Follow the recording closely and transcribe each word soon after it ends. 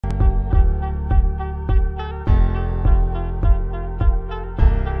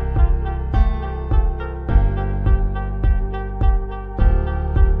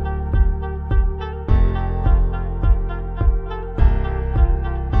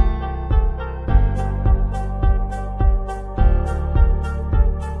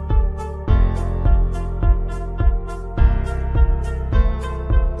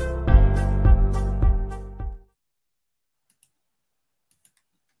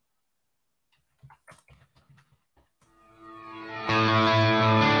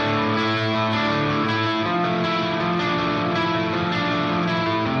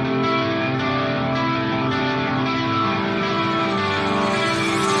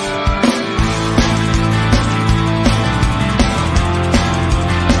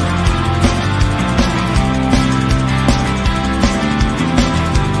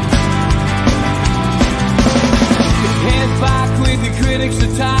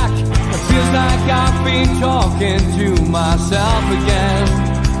back. It feels like I've been talking to myself again.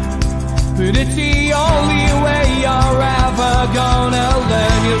 But it's the only way you're ever gonna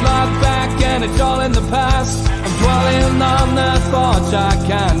learn. You look back and it's all in the past. I'm dwelling on the thoughts I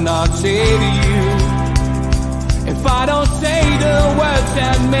cannot say to you. If I don't say the words,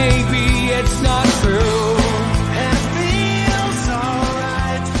 then maybe it's not true. And it feels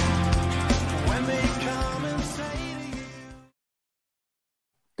alright when they come and say to you.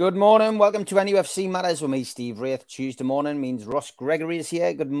 Good morning, welcome to NUFC Matters with me, Steve Wraith. Tuesday morning means Ross Gregory is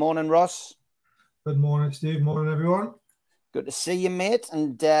here. Good morning, Ross. Good morning, Steve. Morning, everyone. Good to see you, mate.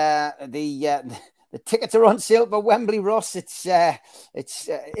 And the tickets are on sale for Wembley, Ross. It's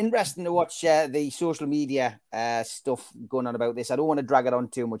interesting to watch the social media stuff going on about this. I don't want to drag it on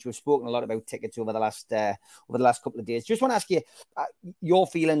too much. We've spoken a lot about tickets over the last couple of days. Just want to ask you your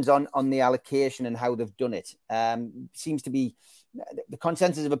feelings on the allocation and how they've done it. Seems to be the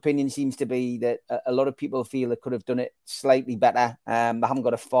consensus of opinion seems to be that a lot of people feel they could have done it slightly better. They haven't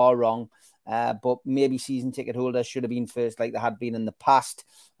got it far wrong. But maybe season ticket holders should have been first, like they had been in the past.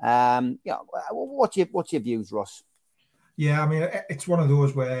 What's your views, Ross? Yeah, I mean, it's one of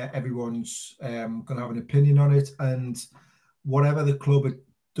those where everyone's going to have an opinion on it, and whatever the club had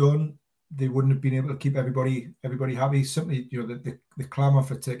done, they wouldn't have been able to keep everybody happy. Simply, the clamour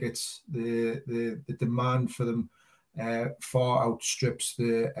for tickets, the demand for them far outstrips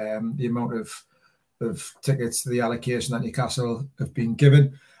the amount of tickets, the allocation that Newcastle have been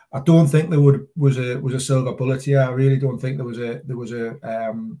given. I don't think there was a silver bullet here. I really don't think there was a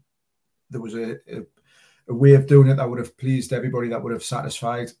way of doing it that would have pleased everybody, that would have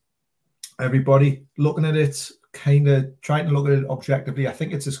satisfied everybody. Looking at it, kind of trying to look at it objectively, I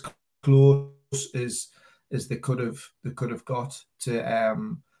think it's as close as they could have got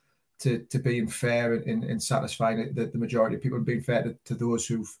to being fair in satisfying the majority of people, and being fair to those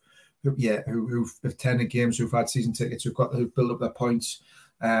who've attended games, who've had season tickets, who've built up their points.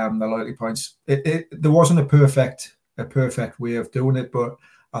 The loyalty points. There wasn't a perfect way of doing it, but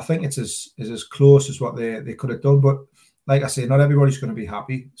I think it's as close as what they could have done. But like I say, not everybody's going to be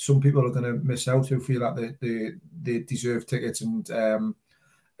happy. Some people are going to miss out who feel that they deserve tickets and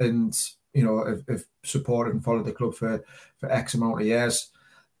have supported and followed the club for X amount of years.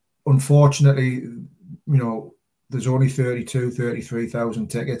 Unfortunately, there's only 33,000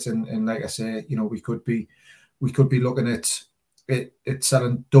 tickets, and like I say, we could be looking at it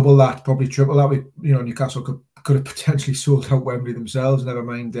selling double that, probably triple that. Newcastle could have potentially sold out Wembley themselves. Never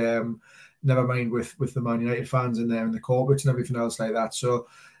mind with the Man United fans in there and the corporates and everything else like that. So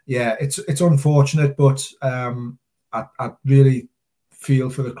yeah, it's unfortunate, but I really feel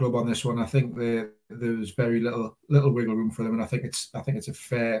for the club on this one. I think there's very little wiggle room for them, and I think it's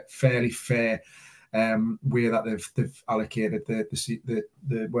a fairly fair way that they've allocated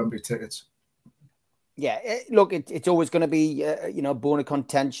the Wembley tickets. Yeah, look, it's always going to be, bone of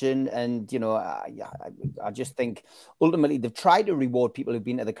contention. And, I just think ultimately they've tried to reward people who've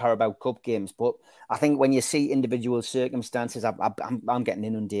been to the Carabao Cup games. But I think when you see individual circumstances, I'm getting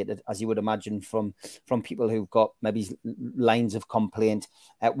inundated, as you would imagine, from people who've got maybe lines of complaint.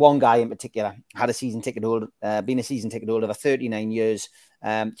 One guy in particular had been a season ticket holder for 39 years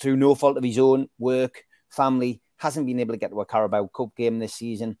through no fault of his own, work, family. Hasn't been able to get to a Carabao Cup game this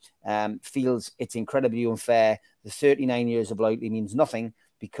season, feels it's incredibly unfair. The 39 years of loyalty means nothing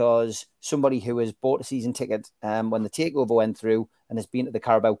because somebody who has bought a season ticket when the takeover went through and has been to the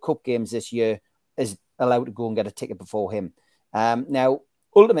Carabao Cup games this year is allowed to go and get a ticket before him. Now,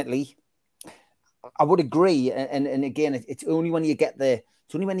 ultimately, I would agree. And again, it's only when you get the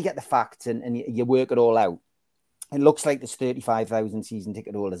facts and you work it all out. It looks like there's 35,000 season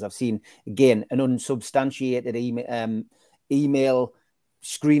ticket holders. I've seen, again, an unsubstantiated email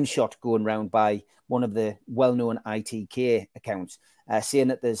screenshot going around by one of the well-known ITK accounts saying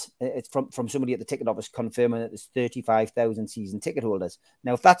that it's from somebody at the ticket office confirming that there's 35,000 season ticket holders.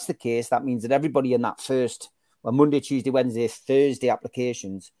 Now, if that's the case, that means that everybody in that Monday, Tuesday, Wednesday, Thursday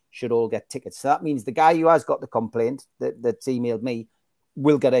applications should all get tickets. So that means the guy who has got the complaint that's emailed me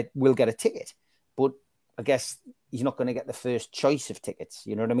will get a ticket. But I guess he's not going to get the first choice of tickets.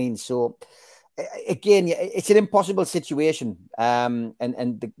 You know what I mean? So again, it's an impossible situation. And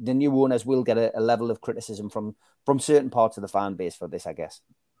the new owners will get a level of criticism from certain parts of the fan base for this, I guess.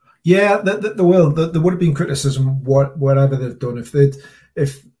 Yeah, there will. There would have been criticism whatever they've done. If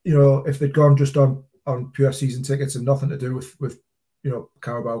they'd gone just on pure season tickets and nothing to do with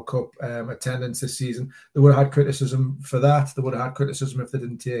Carabao Cup attendance this season, they would have had criticism for that. They would have had criticism if they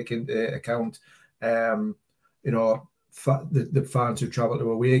didn't take into account the fans who travel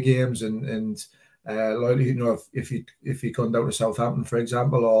to away games and Like, you know, if you come down to Southampton, for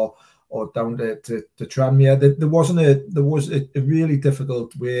example, or down to Tranmere, there was a really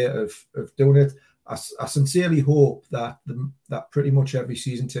difficult way of doing it. I sincerely hope that that pretty much every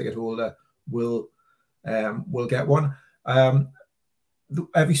season ticket holder will get one.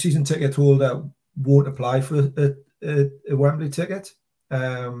 Every season ticket holder won't apply for a Wembley ticket. You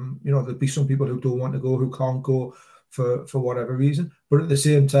know, there'll be some people who don't want to go, who can't go for whatever reason. But at the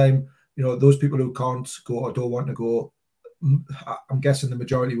same time, you know, those people who can't go or don't want to go, I'm guessing the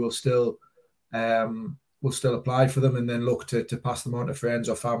majority will still apply for them and then look to pass them on to friends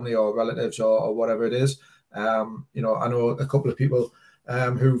or family or relatives or whatever it is. You know, I know a couple of people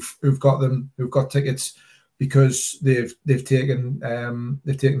who've got tickets because they've taken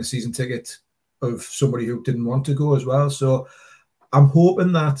the season ticket of somebody who didn't want to go as well. So I'm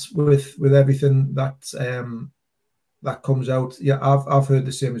hoping that with everything that comes out, yeah, I've heard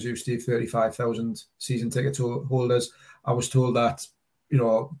the same as you, Steve. 35,000 season ticket holders. I was told that, you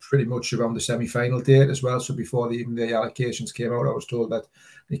know, pretty much around the semi-final date as well. So before even the allocations came out, I was told that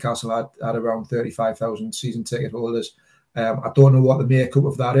Newcastle had around 35,000 season ticket holders. I don't know what the makeup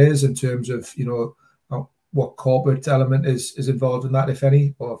of that is in terms of, you know, what corporate element is involved in that, if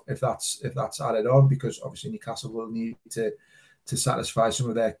any, or if that's added on, because obviously Newcastle will need to satisfy some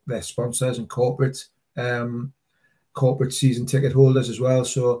of their sponsors and corporate season ticket holders as well.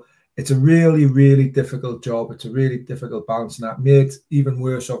 So it's a really, really difficult job. It's a really difficult balancing act, made even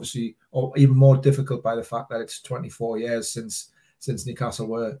worse, obviously, or even more difficult by the fact that it's 24 years since Newcastle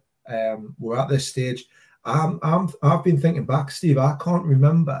were at this stage. I've been thinking back, Steve. I can't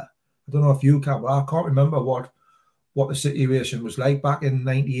remember. I don't know if you can, but I can't remember what the situation was like back in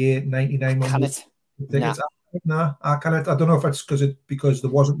 98, 99. Nah, I can't. I don't know if it's because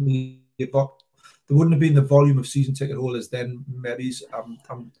there wasn't there wouldn't have been the volume of season ticket holders then. Maybe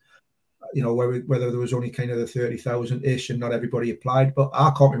you know, whether there was only kind of the 30,000 ish and not everybody applied, but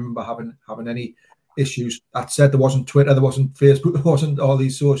I can't remember having any issues. That said, there wasn't Twitter, there wasn't Facebook, there wasn't all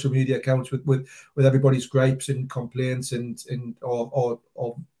these social media accounts with everybody's gripes and complaints and or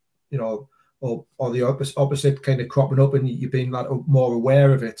you know, or the opposite kind of cropping up, and you're being more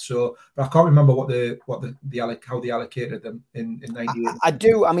aware of it. So, but I can't remember how they allocated them in 98. I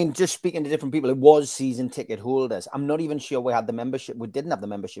do. I mean, just speaking to different people, it was season ticket holders. I'm not even sure we had the membership. We didn't have the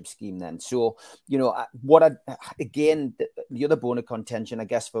membership scheme then. So, you know, the other bone of contention, I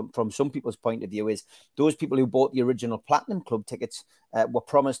guess, from some people's point of view, is those people who bought the original Platinum Club tickets were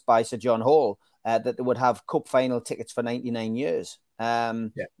promised by Sir John Hall that they would have cup final tickets for 99 years.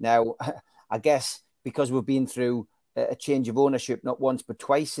 Now, I guess because we've been through a change of ownership not once but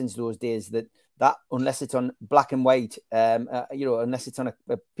twice since those days, that unless it's on black and white, you know, unless it's on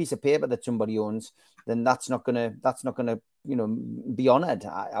a piece of paper that somebody owns, then that's not gonna you know, be honoured.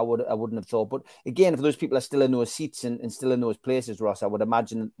 I wouldn't have thought. But again, if those people are still in those seats and still in those places, Ross, I would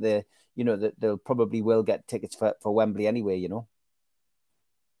imagine that they'll probably will get tickets for Wembley anyway. You know.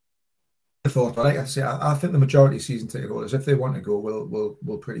 Thought, but like I say, I think the majority of season ticket holders, if they want to go,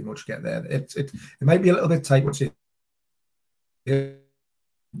 will pretty much get there. It might be a little bit tight once you. Yeah.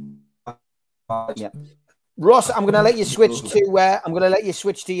 Ross, I'm going to let you switch to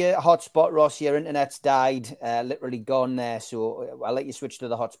your hotspot. Ross, your internet's died, literally gone there. So I'll let you switch to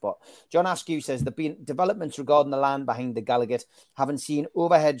the hotspot. John Askew says there've been developments regarding the land behind the Gallowgate. Having seen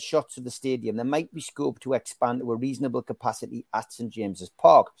overhead shots of the stadium, there might be scope to expand to a reasonable capacity at St James's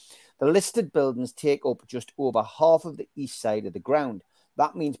Park. The listed buildings take up just over half of the east side of the ground.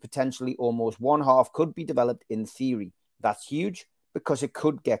 That means potentially almost one half could be developed in theory. That's huge, because it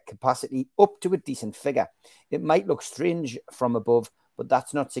could get capacity up to a decent figure. It might look strange from above, but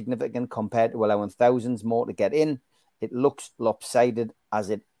that's not significant compared to allowing thousands more to get in. It looks lopsided as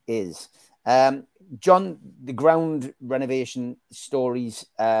it is. John, the ground renovation stories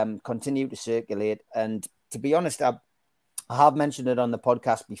continue to circulate. And to be honest, I have mentioned it on the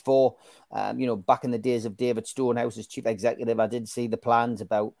podcast before. You know, back in the days of David Stonehouse as chief executive, I did see the plans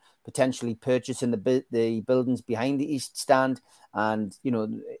about potentially purchasing the buildings behind the East Stand. And, you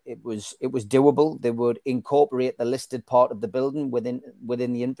know, it was doable. They would incorporate the listed part of the building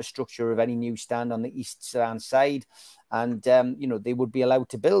within the infrastructure of any new stand on the East Stand side. And, you know, they would be allowed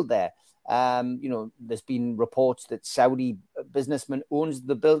to build there. You know, there's been reports that Saudi businessman owns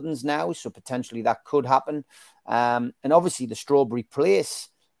the buildings now, so potentially that could happen. And obviously the Strawberry Place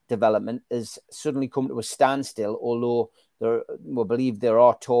development has suddenly come to a standstill, although we believe there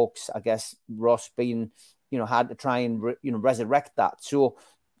are talks, I guess, Ross being, you know, had to try and resurrect that. So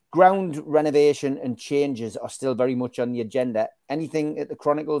ground renovation and changes are still very much on the agenda. Anything at the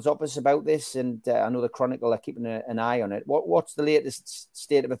Chronicle's office about this? And I know the Chronicle are keeping an eye on it. What's the latest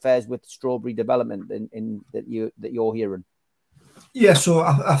state of affairs with Strawberry development that you're hearing? Yeah, so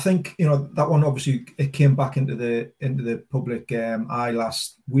I think that one obviously it came back into the public eye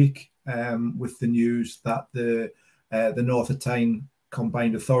last week with the news that the North of Tyne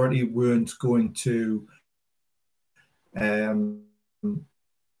Combined Authority weren't going to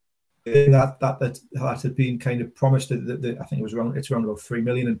that had been kind of promised that I think it's around about 3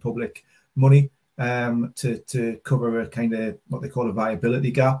 million in public money to cover a kind of what they call a viability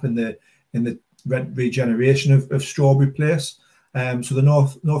gap in the regeneration of Strawberry Place. So the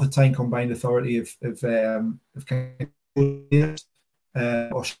North of Tyne Combined Authority have kind of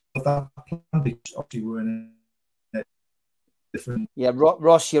or that plan because obviously we're in a different. Yeah,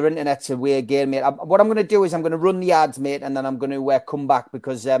 Ross, your internet's away again, mate. What I'm going to do is I'm going to run the ads, mate, and then I'm going to come back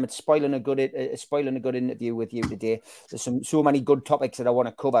because it's spoiling a good interview with you today. There's so many good topics that I want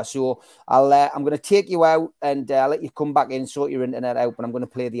to cover. So I'm going to take you out and I'll let you come back in, sort your internet out, but I'm going to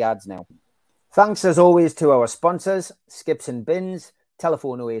play the ads now. Thanks as always to our sponsors, Skips and Bins,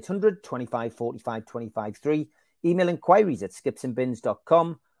 telephone 0800 25 45 25 3, email inquiries at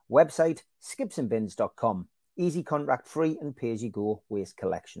skipsandbins.com, website skipsandbins.com. Easy contract free and pay-as-you-go waste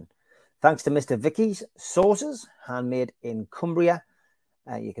collection. Thanks to Mr. Vicky's sauces, handmade in Cumbria.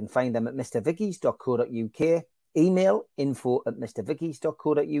 You can find them at mrvickys.co.uk, email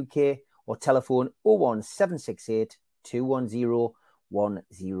info@mrvickys.co.uk or telephone 01768 210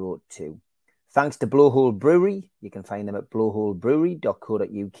 102. Thanks to Blowhole Brewery. You can find them at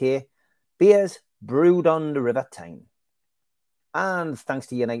blowholebrewery.co.uk. Beers brewed on the River Tyne. And thanks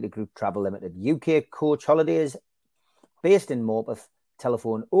to United Group Travel Limited, UK Coach Holidays, based in Morpeth,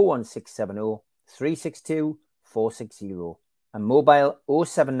 telephone 01670 362 460 and mobile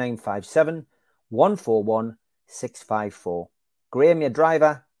 07957 141 654. Graham, your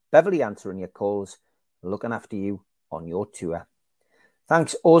driver, Beverly answering your calls, looking after you on your tour.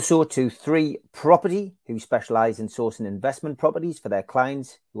 Thanks also to 3 Property, who specialise in sourcing investment properties for their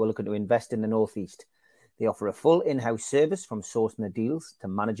clients who are looking to invest in the North East. They offer a full in-house service from sourcing the deals to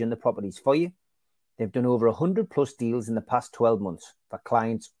managing the properties for you. They've done over 100 plus deals in the past 12 months for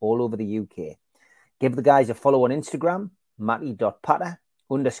clients all over the UK. Give the guys a follow on Instagram,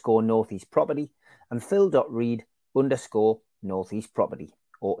 matty.patter_northeast property and phil.reed_northeast property,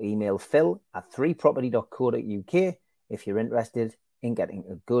 or email phil@3property.co.uk if you're interested in getting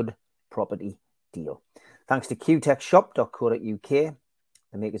a good property deal. Thanks to qtechshop.co.uk,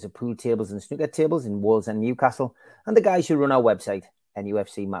 the makers of pool tables and snooker tables in Wales and Newcastle, and the guys who run our website,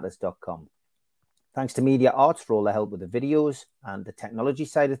 nufcmatters.com. Thanks to Media Arts for all the help with the videos and the technology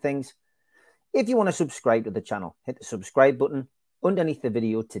side of things. If you want to subscribe to the channel, hit the subscribe button underneath the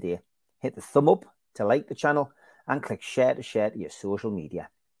video today. Hit the thumb up to like the channel and click share to your social media.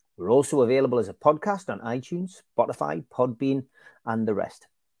 We're also available as a podcast on iTunes, Spotify, Podbean, and the rest.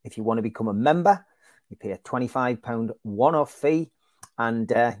 If you want to become a member, you pay a £25 one-off fee,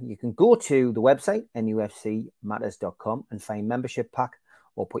 and you can go to the website, nufcmatters.com, and find membership pack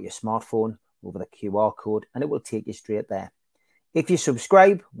or put your smartphone over the QR code and it will take you straight there. If you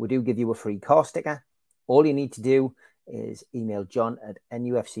subscribe, we do give you a free car sticker. All you need to do is email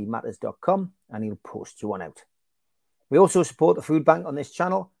john@nufcmatters.com and he'll post you one out. We also support the food bank on this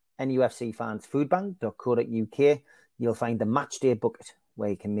channel, nufcfansfoodbank.co.uk. You'll find the match day bucket where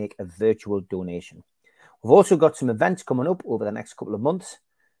you can make a virtual donation. We've also got some events coming up over the next couple of months.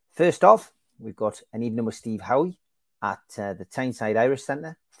 First off, we've got an evening with Steve Howie at the Tyneside Irish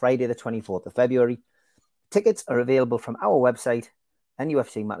Centre, Friday the 24th of February. Tickets are available from our website,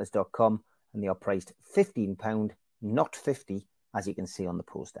 nufcmatters.com, and they are priced £15, not $50, as you can see on the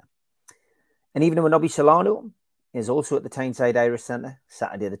poster. An evening with Nobby Solano is also at the Tyneside Irish Centre,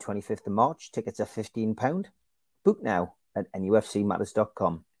 Saturday the 25th of March. Tickets are £15. Book now at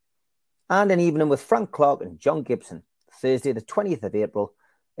nufcmatters.com. And an evening with Frank Clark and John Gibson, Thursday the 20th of April,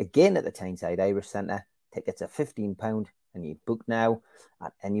 again at the Tyneside Irish Centre. Tickets are £15 and you book now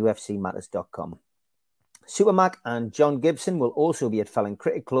at nufcmatters.com. Supermac and John Gibson will also be at Felling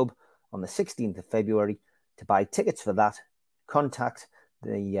Cricket Club on the 16th of February. To buy tickets for that, contact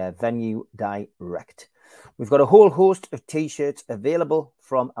the venue direct. We've got a whole host of T-shirts available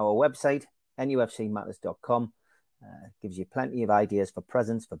from our website, nufcmatters.com. Gives you plenty of ideas for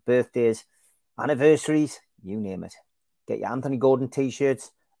presents, for birthdays, anniversaries, you name it. Get your Anthony Gordon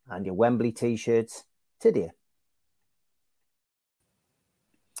T-shirts and your Wembley T-shirts today.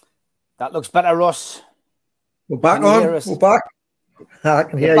 That looks better, Ross. We're back on. We're back. I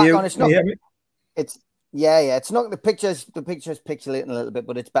can hear you. Can you hear me? Yeah. It's not the picture's pixelating a little bit,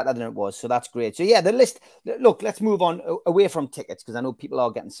 but it's better than it was. So that's great. So yeah, the list. Look, let's move on away from tickets because I know people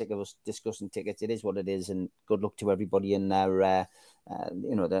are getting sick of us discussing tickets. It is what it is, and good luck to everybody in their,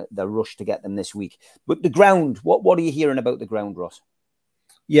 the rush to get them this week. But the ground. What are you hearing about the ground, Ross?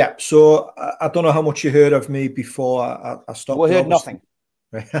 Yeah. So I don't know how much you heard of me before I stopped. We heard nothing.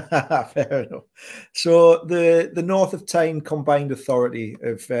 Fair enough. So the North of Tyne Combined Authority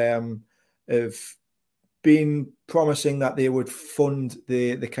have been promising that they would fund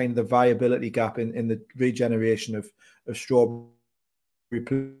the kind of the viability gap in the regeneration of Strawberry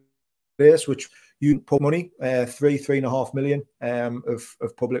Place, which you put money, 3.5 million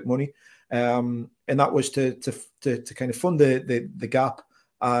of public money, and that was to kind of fund the gap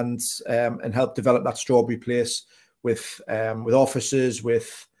and help develop that Strawberry Place with offices,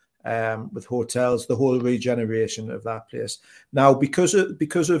 with hotels, the whole regeneration of that place. Now, because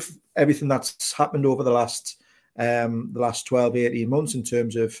of everything that's happened over the last 12, 18 months in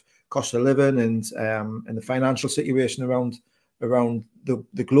terms of cost of living and the financial situation around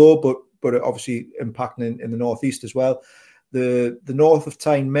the globe, but obviously impacting in the northeast as well. The North of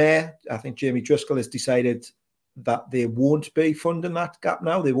Tyne Mayor, I think Jamie Driscoll, has decided that they won't be funding that gap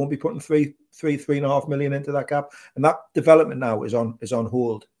now. They won't be putting 3.5 million into that gap, and that development now is on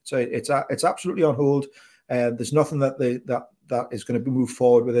hold. So it's absolutely on hold. There's nothing that is going to be moved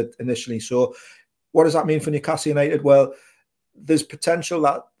forward with it initially. So, what does that mean for Newcastle United? Well, there's potential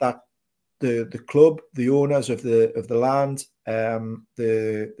that the club, the owners of the land,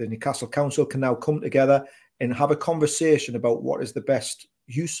 the Newcastle Council can now come together and have a conversation about what is the best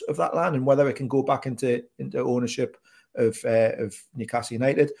use of that land and whether it can go back into ownership of Newcastle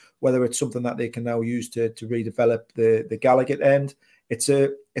United, whether it's something that they can now use to redevelop the Gallowgate end. It's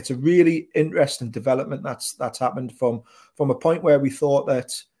a really interesting development that's happened from a point where we thought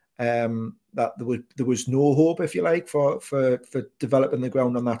that there was no hope, if you like, for developing the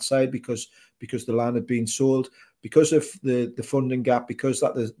ground on that side because the land had been sold, because of the funding gap, because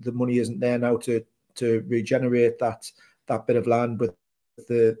that the money isn't there now to regenerate that bit of land with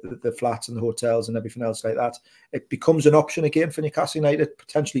the flats and the hotels and everything else like that. It becomes an option again for Newcastle United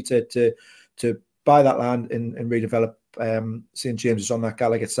potentially to buy that land and redevelop St James's on that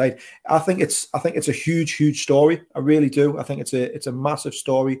Gallowgate side. I think it's a huge story. I really do. I think it's a massive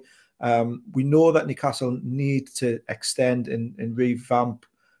story. We know that Newcastle need to extend and revamp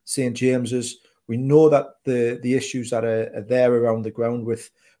St James's. We know that the issues that are there around the ground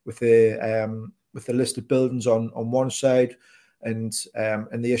with the listed buildings on one side and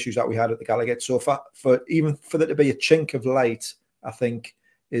the issues that we had at the Gallowgate. So for there to be a chink of light, I think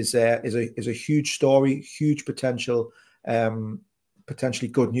is a huge story, huge potential, potentially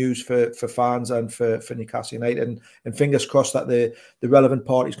good news for fans and for Newcastle United, and fingers crossed that the relevant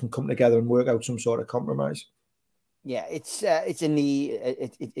parties can come together and work out some sort of compromise. Yeah, it's a need.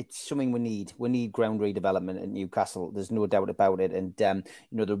 It's something we need. We need ground redevelopment at Newcastle. There's no doubt about it. And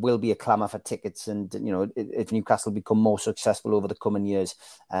there will be a clamour for tickets. And if Newcastle become more successful over the coming years,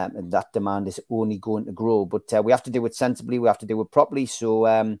 and that demand is only going to grow. But we have to do it sensibly. We have to do it properly. So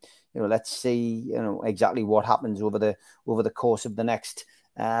let's see exactly what happens over the course of the next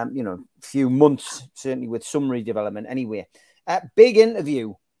few months. Certainly with some redevelopment. Anyway, big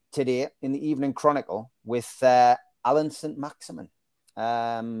interview today in the Evening Chronicle with Alan St. Maximin.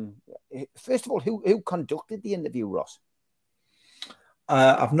 First of all, who conducted the interview, Ross?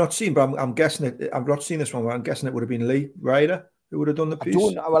 I've not seen, but I'm guessing it. I've not seen this one, but I'm guessing it would have been Lee Ryder who would have done the piece.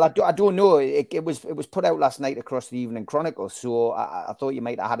 I don't know. It was put out last night across the Evening Chronicle, so I thought you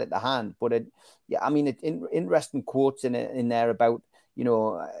might have had it to hand. But interesting quotes in there about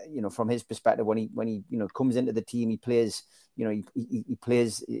from his perspective when he comes into the team, he plays. He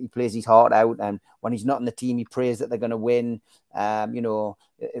plays his heart out, and when he's not in the team, he prays that they're going to win.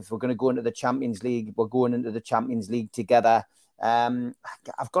 If we're going to go into the Champions League, we're going into the Champions League together.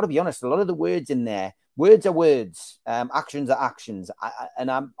 I've got to be honest, a lot of the words in there, words are words, actions are actions,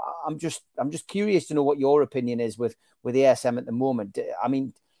 I'm just curious to know what your opinion is with ASM at the moment. I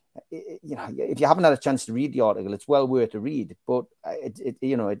mean, if you haven't had a chance to read the article, it's well worth a read. But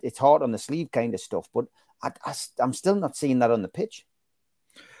it's hard on the sleeve kind of stuff. But I'm still not seeing that on the pitch.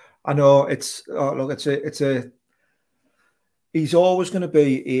 I know he's always going to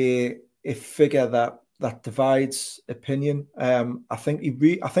be a figure that divides opinion. I think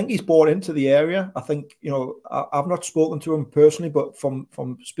he's bought into the area. I think I've not spoken to him personally, but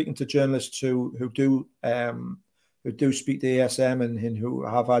from speaking to journalists who do speak to ASM and who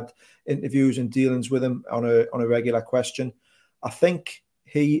have had interviews and dealings with him on a regular question, I think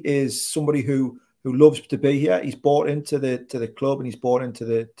he is somebody who loves to be here. He's bought into the club and he's bought into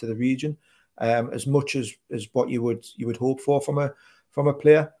the region. as much as what you would hope for from a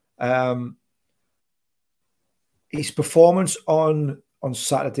player. His performance on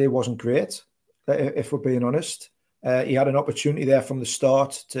Saturday wasn't great, if we're being honest. He had an opportunity there from the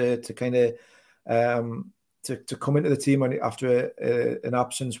start to kind of to come into the team after an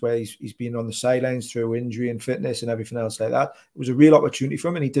absence where he's been on the sidelines through injury and fitness and everything else like that. It was a real opportunity for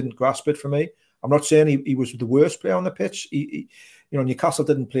him, and he didn't grasp it for me. I'm not saying he was the worst player on the pitch. Newcastle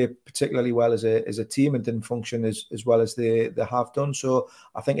didn't play particularly well as a team and didn't function as well as they have done. So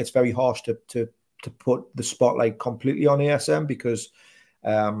I think it's very harsh to put the spotlight completely on ASM, because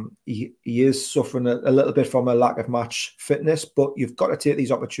he is suffering a little bit from a lack of match fitness, but you've got to take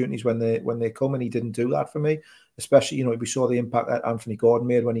these opportunities when they come, and he didn't do that for me. Especially, we saw the impact that Anthony Gordon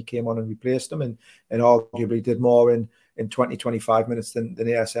made when he came on and replaced him, and arguably did more in 20-25 minutes than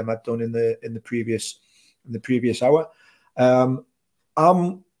ASM had done in the previous hour.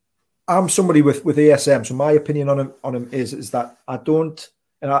 I'm somebody with ASM, so my opinion on him is that I don't,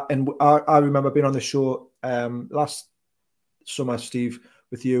 and I remember being on the show last summer, Steve,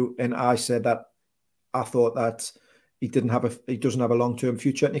 with you, and I said that I thought that he doesn't have a long-term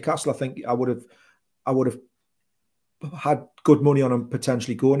future at Newcastle. I think I would have had good money on him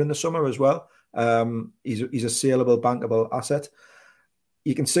potentially going in the summer as well. He's a saleable, bankable asset.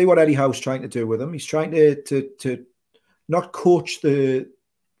 You can see what Eddie Howe's trying to do with him. He's trying to not coach the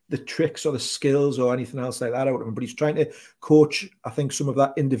tricks or the skills or anything else like that out of him, but he's trying to coach, I think, some of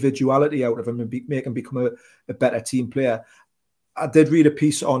that individuality out of him and make him become a better team player. I did read a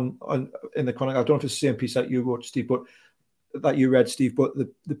piece in the Chronicle. I don't know if it's the same piece that you wrote, Steve, but that you read, Steve. But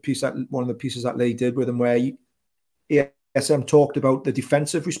the piece one of the pieces that Lee did with him, where ASM talked about the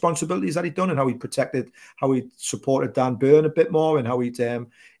defensive responsibilities that he'd done and how he protected, how he supported Dan Burn a bit more, and how he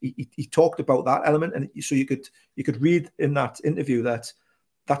talked about that element. And so you could read in that interview that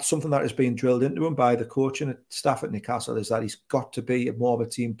that's something that is being drilled into him by the coaching staff at Newcastle, is that he's got to be more of a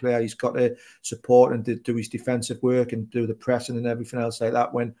team player. He's got to support and do his defensive work and do the pressing and everything else like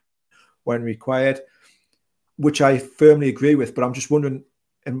that when required, which I firmly agree with. But I'm just wondering,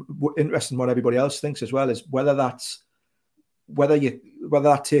 and interested in what everybody else thinks as well, is whether that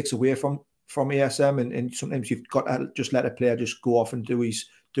takes away from ASM, and sometimes you've got to just let a player just go off and do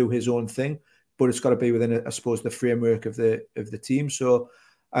his own thing, but it's got to be within, I suppose, the framework of the team. So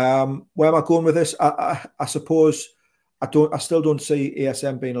where am I going with this? I suppose I still don't see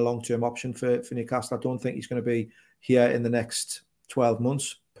ASM being a long-term option for Newcastle. I don't think he's going to be here in the next 12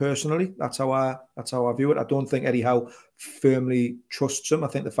 months. Personally, that's how I view it. I don't think Eddie Howe firmly trusts him. I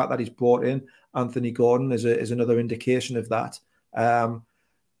think the fact that he's brought in Anthony Gordon is another indication of that.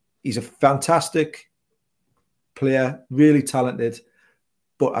 He's a fantastic player, really talented,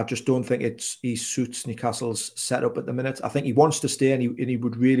 but I just don't think he suits Newcastle's setup at the minute. I think he wants to stay, and he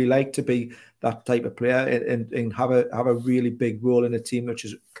would really like to be that type of player and have a really big role in a team which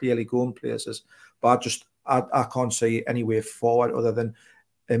is clearly going places. But I can't see any way forward other than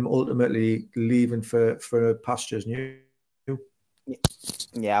him ultimately leaving for pastures new.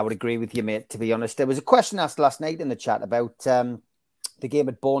 Yeah, I would agree with you, mate, to be honest. There was a question asked last night in the chat about the game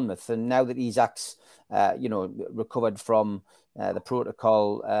at Bournemouth, and now that Isak's recovered from the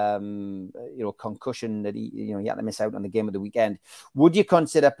protocol, concussion that he had to miss out on the game of the weekend, would you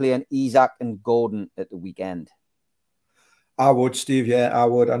consider playing Isak and Gordon at the weekend? I would, Steve. Yeah, I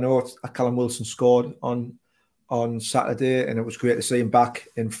would. I know Callum Wilson scored on Saturday, and it was great to see him back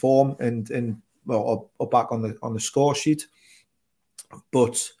in form and back on the score sheet.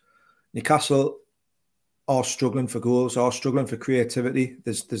 But Newcastle are struggling for goals, are struggling for creativity.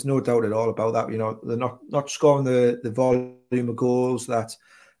 There's no doubt at all about that. They're not scoring the volume of goals that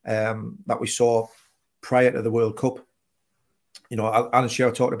we saw prior to the World Cup. Alan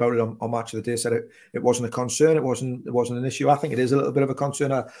Shearer talked about it on Match of the Day, said it wasn't a concern, it wasn't an issue. I think it is a little bit of a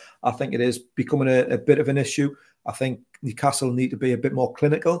concern. I think it is becoming a bit of an issue. I think Newcastle need to be a bit more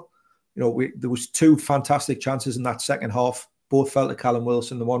clinical. There was two fantastic chances in that second half. Both fell to Callum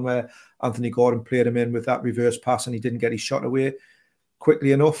Wilson. The one where Anthony Gordon played him in with that reverse pass and he didn't get his shot away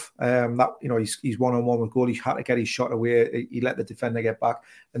quickly enough. He's one-on-one with goal. He had to get his shot away. He let the defender get back.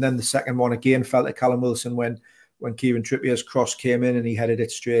 And then the second one again fell to Callum Wilson when Kieran Trippier's cross came in and he headed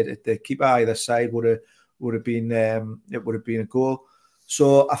it straight at the keeper either side. Would have been a goal.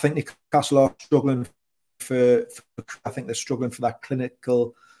 So I think Newcastle are struggling they're struggling for that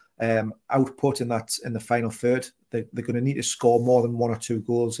clinical output in the final third. They're going to need to score more than one or two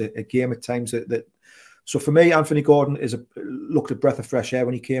goals a game at times. So for me, Anthony Gordon looked a breath of fresh air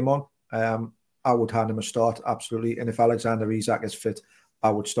when he came on. I would hand him a start, absolutely. And if Alexander Isak is fit, I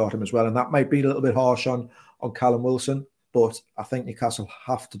would start him as well. And that might be a little bit harsh on Callum Wilson, But I think Newcastle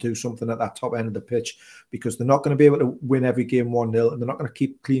have to do something at that top end of the pitch, because they're not going to be able to win every game 1-0, and they're not going to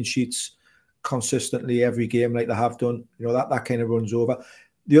keep clean sheets consistently every game like they have done. You know, that kind of runs over.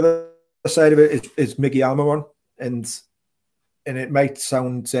 The other side of it is Miggy Almiron, and it might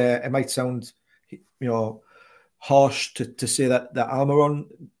sound harsh to say that Almiron,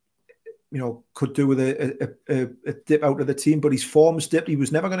 could do with a dip out of the team, but his form's dipped. He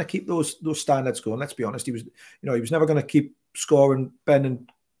was never going to keep those standards going. Let's be honest. He was never going to keep scoring, bending,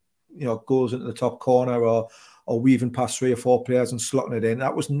 goals into the top corner or weaving past 3 or 4 players and slotting it in.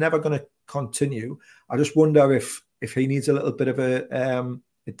 That was never going to continue. I just wonder if he needs a little bit of a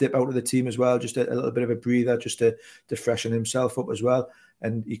dip out of the team as well, just a little bit of a breather, just to freshen himself up as well.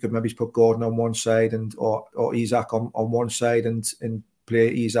 And you could maybe put Gordon on one side or Isak on one side and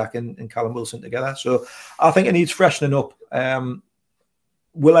play Isak and Callum Wilson together. So I think it needs freshening up.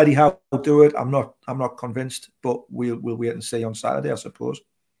 Will Eddie Howe do it? I'm not convinced, but we'll wait and see on Saturday, I suppose.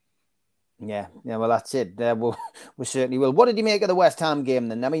 Yeah, well, that's it. We certainly will. What did you make of the West Ham game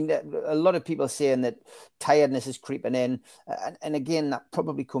then? I mean, a lot of people saying that tiredness is creeping in. And again, that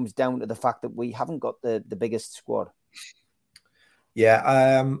probably comes down to the fact that we haven't got the biggest squad.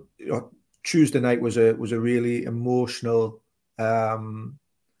 Yeah, Tuesday night was a really emotional,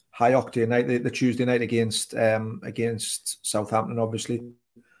 high octane night. The Tuesday night against Southampton, obviously.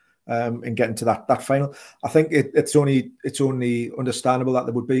 And getting to that final, I think it's only understandable that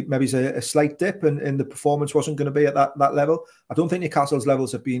there would be maybe a slight dip, and the performance wasn't going to be at that level. I don't think Newcastle's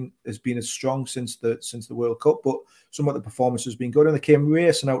levels have been as strong since the World Cup, but some of the performance has been good, and they came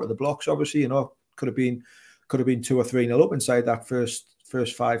racing out of the blocks. Obviously, could have been 2 or 3-0 up inside that first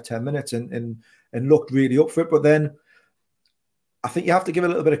 5-10 minutes, and looked really up for it. But then I think you have to give a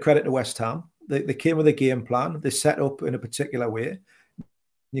little bit of credit to West Ham. They came with a game plan. They set up in a particular way.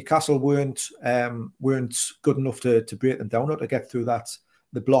 Newcastle weren't good enough to break them down or to get through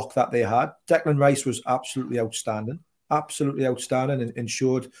the block that they had. Declan Rice was absolutely outstanding, and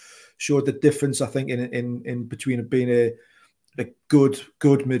showed the difference, I think, in between being a good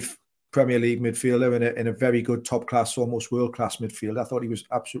Premier League midfielder and a very good top class, almost world class midfielder. I thought he was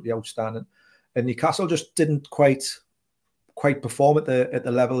absolutely outstanding, and Newcastle just didn't quite perform at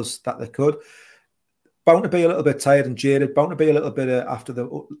the levels that they could. Bound to be a little bit tired and jaded. Bound to be a little bit after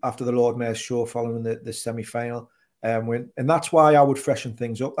the Lord Mayor's show following the semi-final win, and that's why I would freshen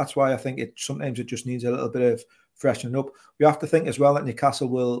things up. That's why I think sometimes it just needs a little bit of freshening up. We have to think as well that Newcastle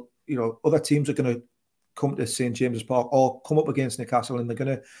will, other teams are going to come to St James's Park or come up against Newcastle, and they're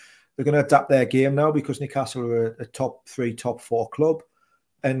going to adapt their game now, because Newcastle are a top 3, top 4 club,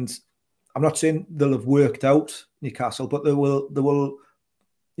 and I'm not saying they'll have worked out Newcastle, but they will.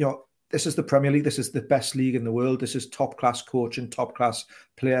 This is the Premier League. This is the best league in the world. This is top class coaching, top class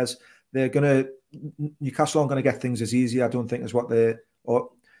players. Newcastle aren't going to get things as easy, I don't think, as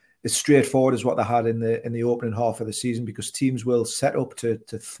as straightforward as what they had in the opening half of the season, because teams will set up to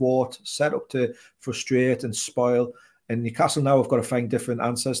thwart, set up to frustrate and spoil. And Newcastle now have got to find different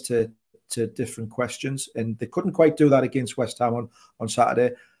answers to different questions, and they couldn't quite do that against West Ham on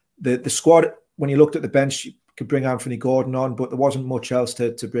Saturday. The squad, when you looked at the bench, you could bring Anthony Gordon on, but there wasn't much else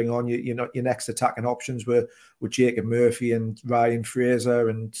to bring on. Your next attacking options were Jacob Murphy and Ryan Fraser,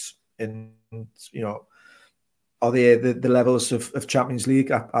 and are they the levels of Champions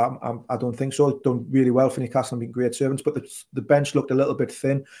League? I don't think so. Done really well for Newcastle and been great servants, but the bench looked a little bit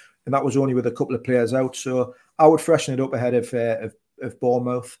thin, and that was only with a couple of players out. So I would freshen it up ahead of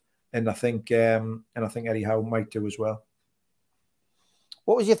Bournemouth, and I think Eddie Howe might do as well.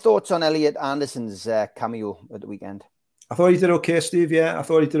 What was your thoughts on Elliot Anderson's cameo at the weekend? I thought he did okay, Steve. Yeah, I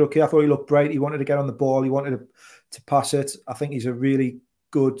thought he did okay. I thought he looked bright. He wanted to get on the ball. He wanted to pass it. I think he's a really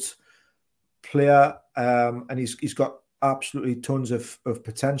good player, and he's got absolutely tons of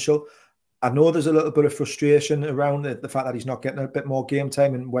potential. I know there's a little bit of frustration around the fact that he's not getting a bit more game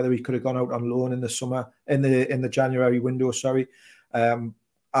time, and whether he could have gone out on loan in the January window. Sorry,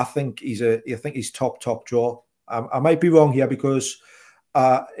 I think he's top draw. I might be wrong here, because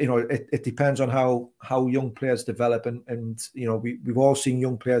it depends on how young players develop, and we've all seen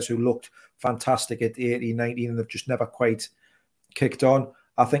young players who looked fantastic at 18, 19, and they've just never quite kicked on.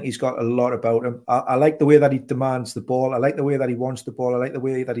 I think he's got a lot about him. I like the way that he demands the ball. I like the way that he wants the ball. I like the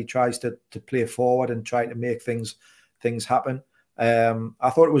way that he tries to play forward and try to make things happen. I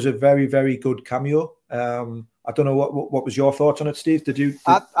thought it was a very, very good cameo. I don't know what was your thoughts on it, Steve?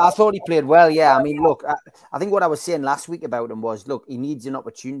 I thought he played well. Yeah, I mean, look, I think what I was saying last week about him was, look, he needs an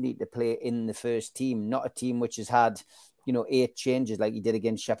opportunity to play in the first team, not a team which has had 8 changes like he did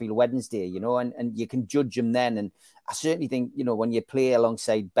against Sheffield Wednesday, and you can judge him then. And I certainly think, when you play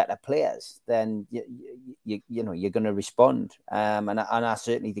alongside better players, then you're going to respond. And I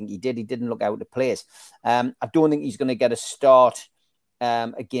certainly think he did. He didn't look out of place. I don't think he's going to get a start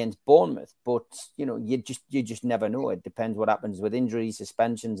against Bournemouth, but you just never know. It depends what happens with injuries,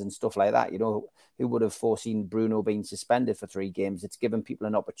 suspensions, and stuff like that. Who would have foreseen Bruno being suspended for 3 games? It's given people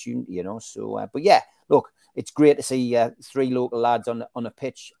an opportunity, So, but yeah, look, it's great to see 3 local lads on a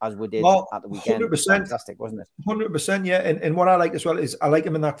pitch as we did at the weekend. 100%, fantastic, wasn't it? 100%, yeah. And what I like as well is I like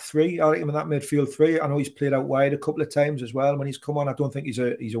him in that 3. I like him in that midfield 3. I know he's played out wide a couple of times as well. When he's come on, I don't think he's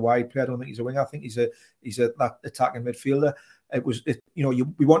a wide player. I don't think he's a winger. I think he's a that attacking midfielder.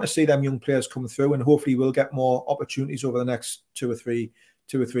 We want to see them young players come through, and hopefully we'll get more opportunities over the next 2 or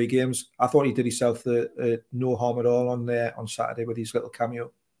 3 games. I thought he did himself no harm at all on Saturday with his little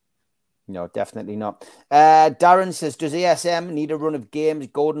cameo. No, definitely not. Darren says, does ASM need a run of games?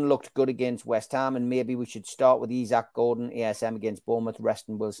 Gordon looked good against West Ham, and maybe we should start with Isak, Gordon, ASM against Bournemouth,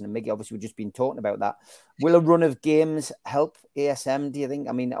 Reston, Wilson and Miggy. Obviously, we've just been talking about that. Will a run of games help ASM, do you think?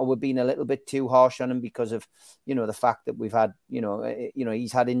 I mean, are we being a little bit too harsh on him because of, the fact that we've had,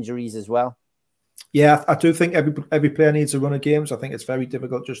 he's had injuries as well? Yeah, I do think every player needs a run of games. I think it's very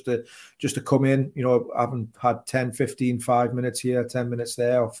difficult just to come in. I haven't had 10, 15, 5 minutes here, 10 minutes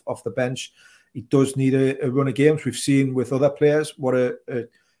there off the bench. He does need a run of games. We've seen with other players what a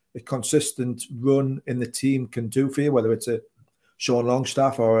consistent run in the team can do for you, whether it's a Sean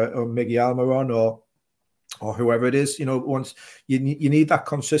Longstaff or Miggy Almiron or whoever it is. Once you need that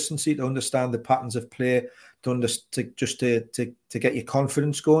consistency to understand the patterns of play, to get your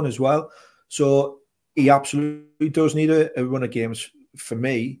confidence going as well. So he absolutely does need a run of games. For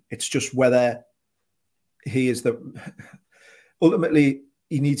me, it's just whether he is ultimately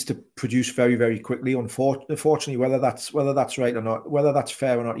he needs to produce very, very quickly. Unfortunately, whether that's right or not, whether that's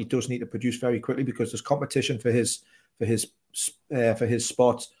fair or not, he does need to produce very quickly because there's competition for his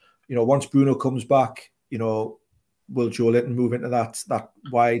spot. Once Bruno comes back, will Joelinton move into that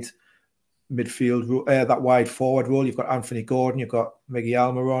wide midfield, that wide forward role? You've got Anthony Gordon, you've got Miggy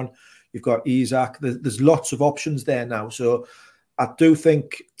Almiron. You've got Isak. There's lots of options there now. So I do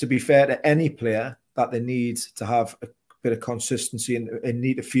think, to be fair to any player, that they need to have a bit of consistency and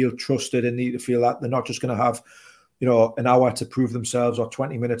need to feel trusted and need to feel that they're not just going to have, an hour to prove themselves or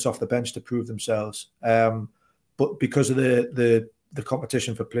 20 minutes off the bench to prove themselves. But because of the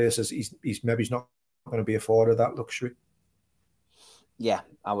competition for places, he's maybe not going to be afforded that luxury. Yeah,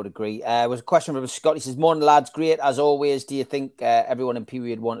 I would agree. There was a question from Scott. He says, morning, lads. Great, as always. Do you think everyone in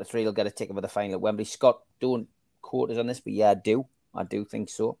period 1 to 3 will get a ticket for the final at Wembley? Scott, don't quote us on this, but yeah, I do. I do think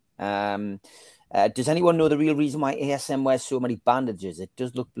so. Does anyone know the real reason why ASM wears so many bandages? It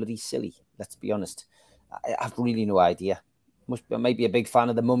does look bloody silly, let's be honest. I have really no idea. Maybe a big fan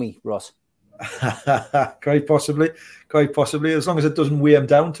of the Mummy, Ross. Quite possibly. As long as it doesn't weigh him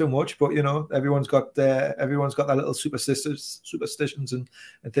down too much. But everyone's got their little superstitions and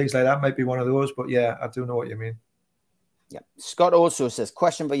things like that. Might be one of those. But yeah, I do know what you mean. Yeah. Scott also says,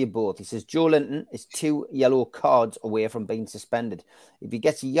 question for you both. He says, Joelinton is 2 yellow cards away from being suspended. If he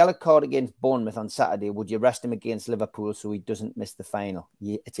gets a yellow card against Bournemouth on Saturday, would you rest him against Liverpool so he doesn't miss the final?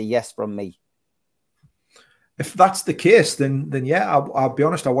 It's a yes from me. If that's the case, then yeah, I'll be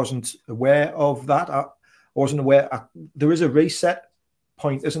honest, I wasn't aware of that. I wasn't aware. There is a reset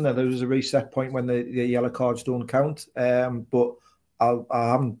point, isn't there? There is a reset point when the yellow cards don't count. But I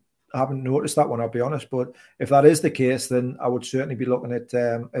haven't noticed that one, I'll be honest. But if that is the case, then I would certainly be looking at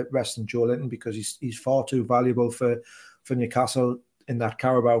resting Joelinton because he's far too valuable for Newcastle in that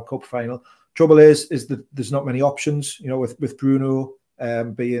Carabao Cup final. Trouble is that there's not many options, with Bruno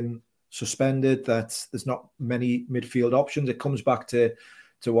being suspended, that there's not many midfield options. It comes back to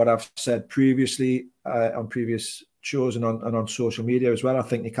what I've said previously on previous shows and on social media as well. I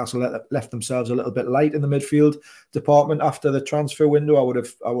think Newcastle left themselves a little bit light in the midfield department after the transfer window. I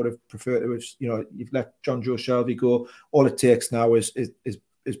would have preferred to have, you've let John Joe Shelby go. All it takes now is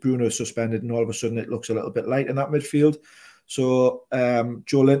Bruno suspended, and all of a sudden it looks a little bit light in that midfield. So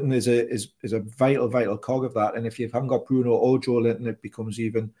Joelinton is a vital cog of that. And if you haven't got Bruno or Joelinton, it becomes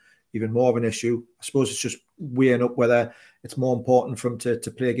even more of an issue. I suppose it's just weighing up whether it's more important for him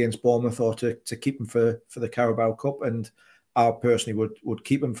to play against Bournemouth or to keep him for the Carabao Cup. And I personally would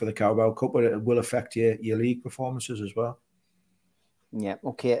keep him for the Carabao Cup, but it will affect your league performances as well. Yeah,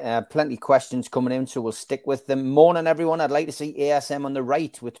 okay. Plenty of questions coming in, so we'll stick with them. Morning, everyone. I'd like to see ASM on the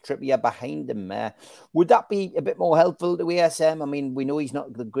right with Trippier behind him. Would that be a bit more helpful to ASM? I mean, we know he's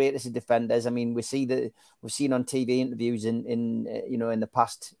not the greatest of defenders. I mean, we've seen on TV interviews in the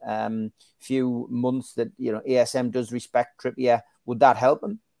past few months that ASM does respect Trippier. Would that help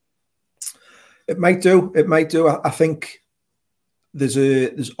him? It might do. It might do. I think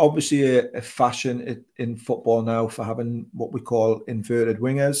there's obviously a fashion in football now for having what we call inverted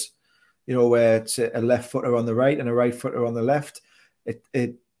wingers, where it's a left footer on the right and a right footer on the left.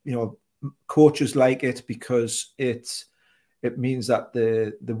 Coaches like it because it means that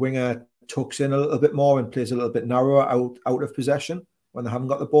the winger tucks in a little bit more and plays a little bit narrower out of possession when they haven't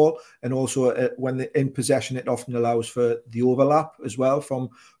got the ball, and also when they're in possession, it often allows for the overlap as well from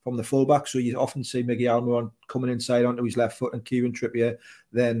the fullback. So you often see Miguel Almiron coming inside onto his left foot and Kieran Trippier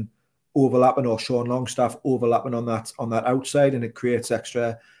then overlapping, or Sean Longstaff overlapping on that outside, and it creates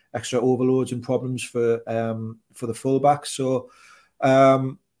extra overloads and problems for the fullback. So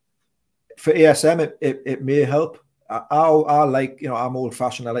for ASM, it may help. I like, I'm old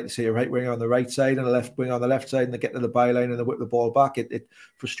fashioned. I like to see a right winger on the right side and a left winger on the left side, and they get to the byline and they whip the ball back. It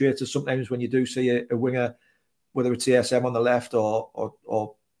frustrates us sometimes when you do see a winger, whether it's ASM on the left or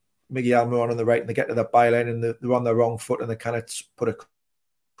Miguel Almiron on the right, and they get to the byline and they're on their wrong foot and they kind of put a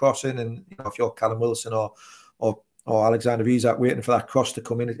cross in. And if you're Callum Wilson or Alexander Isak waiting for that cross to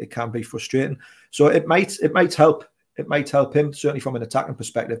come in, it can be frustrating. So it might help. It might help him, certainly from an attacking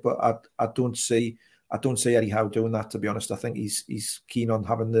perspective, but I don't see Eddie Howe doing that, to be honest. I think he's keen on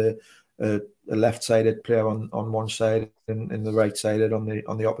having the left-sided player on one side and the right-sided on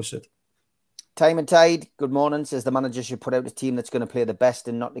the opposite. Time and Tide, good morning, says the manager should put out a team that's going to play the best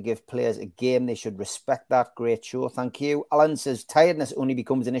and not to give players a game. They should respect that. Great show, thank you. Alan says tiredness only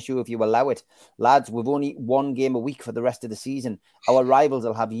becomes an issue if you allow it. Lads, we've only one game a week for the rest of the season. Our rivals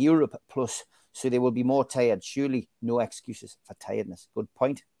will have Europe plus, so they will be more tired. Surely no excuses for tiredness. Good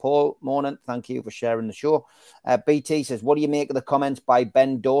point. Paul, morning. Thank you for sharing the show. BT says, what do you make of the comments by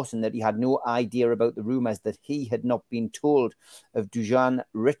Ben Dawson that he had no idea about the rumours that he had not been told of Dujan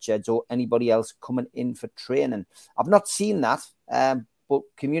Richards or anybody else coming in for training? I've not seen that, but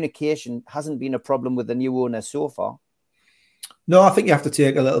communication hasn't been a problem with the new owner so far. No, I think you have to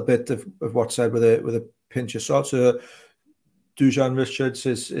take a little bit of what's said with a pinch of salt. So Dujan Richards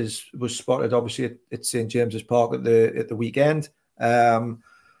was spotted obviously at St James's Park at the weekend. Ben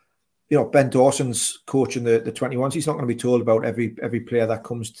Dawson's coaching the 21s. He's not going to be told about every player that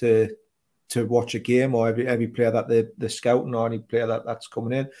comes to watch a game, or every player that they're scouting, or any player that's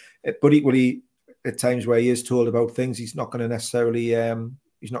coming in. But equally, at times where he is told about things, he's not going to necessarily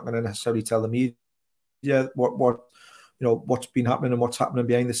tell the media what's been happening and what's happening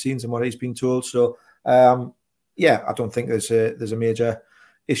behind the scenes and what he's been told. So. I don't think there's a major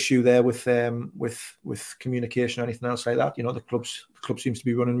issue there with communication or anything else like that. The club seems to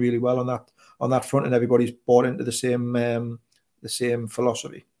be running really well on that front, and everybody's bought into the same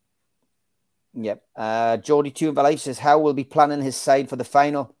philosophy. Yep. Geordie Tune for Life says Howe will be planning his side for the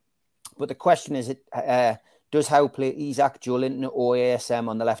final, but the question is, does Howe play Isak, Joelinton or ASM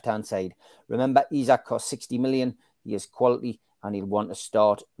on the left hand side? Remember, Isak cost 60 million. He has quality, and he'll want to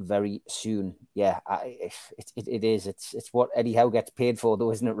start very soon. Yeah, it is. It's what Eddie Howe gets paid for,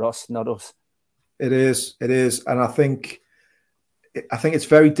 though, isn't it, Ross? Not us. It is, and I think it's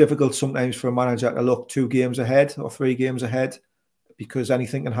very difficult sometimes for a manager to look 2 games ahead or 3 games ahead, because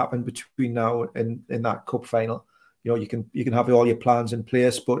anything can happen between now and in that cup final. You can have all your plans in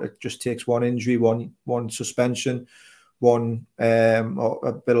place, but it just takes one injury, one suspension, one or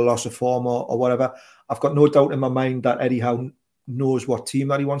a bit of loss of form or whatever. I've got no doubt in my mind that Eddie Howe knows what team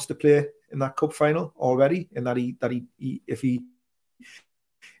that he wants to play in that cup final already, and that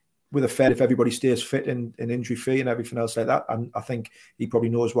if everybody stays fit and injury free and everything else like that, and I think he probably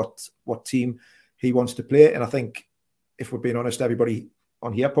knows what team he wants to play. And I think, if we're being honest, everybody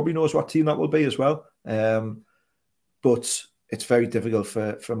on here probably knows what team that will be as well. But it's very difficult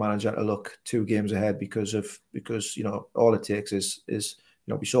for a manager to look 2 games ahead because all it takes is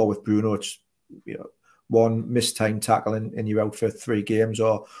we saw with Bruno, it's one missed time tackle and you're out for 3 games,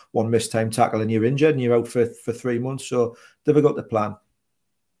 or one missed time tackle and you're injured and you're out for 3 months. So difficult to plan.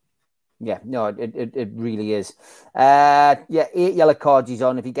 Yeah, no, it really is. 8 yellow cards he's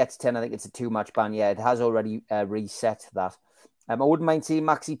on. If he gets 10, I think it's a 2-match ban. Yeah, it has already reset that. I wouldn't mind seeing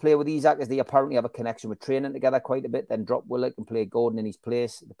Maxi play with Isak, as they apparently have a connection with training together quite a bit. Then drop Willock and play Gordon in his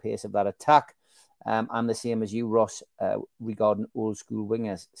place, the pace of that attack. I'm the same as you, Ross, regarding old school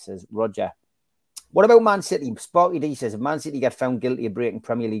wingers, says Roger. What about Man City? Sparky D says, if Man City get found guilty of breaking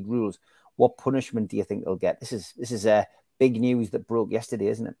Premier League rules, what punishment do you think they'll get? This is big news that broke yesterday,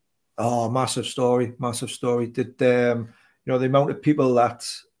 isn't it? Oh, massive story, massive story. Did you know, the amount of people that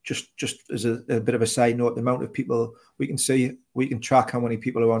just as a bit of a side note, the amount of people we can track how many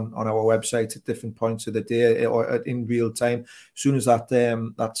people are on our website at different points of the day or in real time. As soon as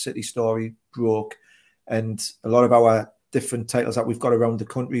that City story broke, and a lot of our different titles that we've got around the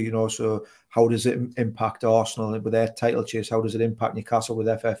country, you know, so how does it impact Arsenal with their title chase? How does it impact Newcastle with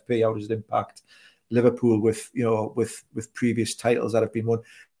FFP? How does it impact Liverpool with, you know, with previous titles that have been won?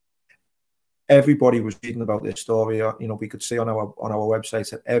 Everybody was reading about this story. You know, we could see on our website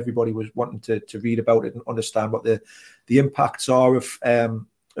that everybody was wanting to read about it and understand what the impacts are of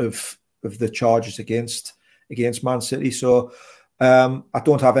the charges against Man City. So I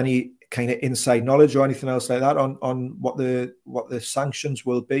don't have any kind of inside knowledge or anything else like that on what the sanctions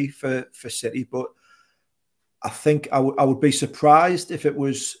will be for City, but I think I would be surprised if it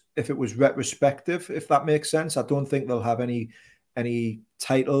was retrospective, if that makes sense. I don't think they'll have any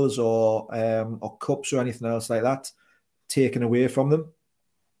titles or cups or anything else like that taken away from them,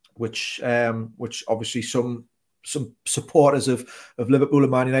 which obviously some supporters of Liverpool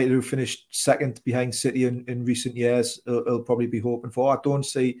and Man United who finished second behind City in recent years will probably be hoping for. I don't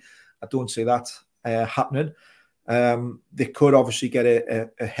see that happening. They could obviously get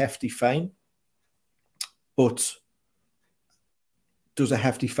a hefty fine, but does a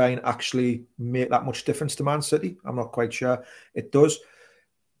hefty fine actually make that much difference to Man City? I'm not quite sure it does.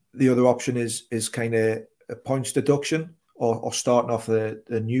 The other option is kind of a points deduction or starting off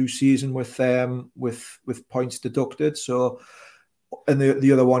the new season with points deducted. So, and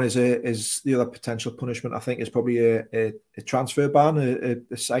the other one is the other potential punishment, I think, is probably a transfer ban, a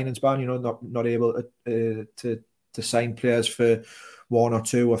signings ban. You know, not able to sign players for 1 or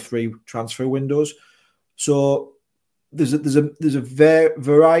 2 or 3 transfer windows. So there's a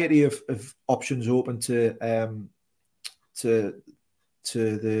variety of options open to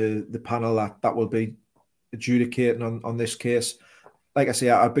the panel that will be adjudicating on this case. Like I say,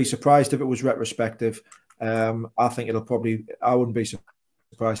 I'd be surprised if it was retrospective. I think I wouldn't be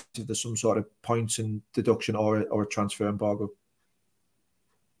surprised if there's some sort of points and deduction or a transfer embargo.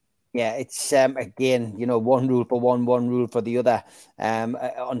 Yeah, it's again, you know, one rule for one rule for the other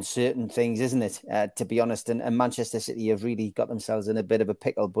on certain things, isn't it? To be honest, and Manchester City have really got themselves in a bit of a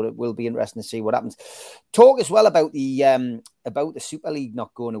pickle, but it will be interesting to see what happens. Talk as well about the Super League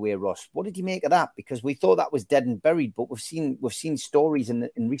not going away, Ross. What did you make of that? Because we thought that was dead and buried, but we've seen stories in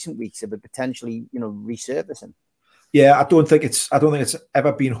recent weeks of it potentially, you know, resurfacing. Yeah, I don't think it's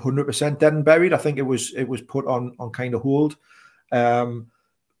ever been 100% dead and buried. I think it was put on kind of hold.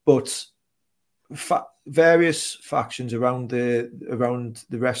 But various factions around the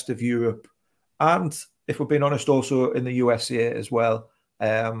rest of Europe, and if we're being honest, also in the USA as well,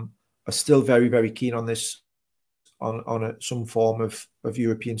 are still very, very keen on this, on some form of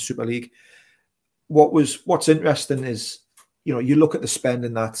European Super League. What's interesting is, you know, you look at the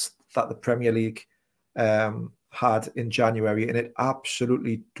spending that the Premier League had in January, and it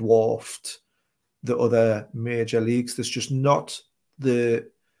absolutely dwarfed the other major leagues. There's just not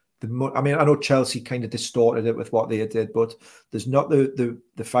I mean, I know Chelsea kind of distorted it with what they did, but there's not the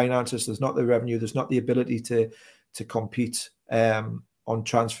finances, there's not the revenue, there's not the ability to compete on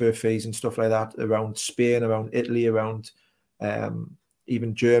transfer fees and stuff like that around Spain, around Italy, around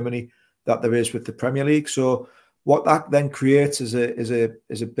even Germany that there is with the Premier League. So what that then creates is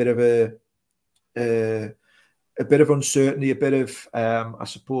a bit of a bit of uncertainty, a bit of, I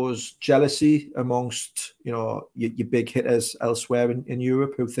suppose, jealousy amongst, you know, your big hitters elsewhere in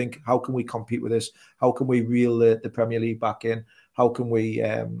Europe who think, how can we compete with this? How can we reel the Premier League back in? How can we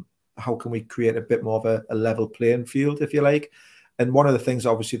create a bit more of a level playing field, if you like? And one of the things,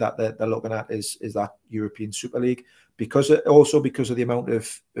 obviously, that they're looking at is that European Super League, because of the amount of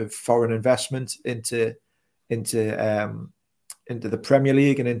foreign investment into the Premier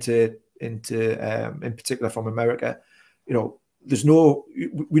League and into in particular from America. You know,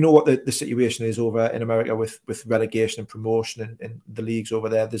 we know what the situation is over in America with relegation and promotion and the leagues over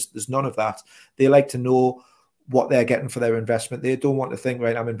there. There's none of that. They like to know what they're getting for their investment. They don't want to think,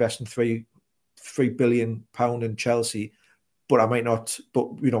 right, I'm investing £3 billion in Chelsea, but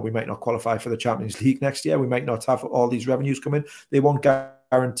we might not qualify for the Champions League next year. We might not have all these revenues come in. They want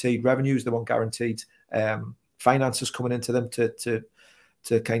guaranteed revenues. They want guaranteed finances coming into them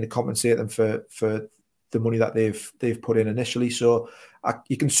to kind of compensate them for the money that they've put in initially. So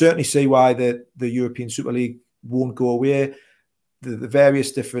you can certainly see why the European Super League won't go away. The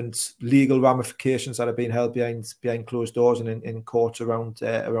various different legal ramifications that are being held behind closed doors and in courts around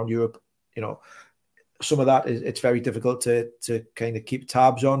Europe, you know, some of that it's very difficult to kind of keep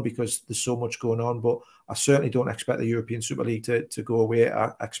tabs on because there's so much going on. But I certainly don't expect the European Super League to go away.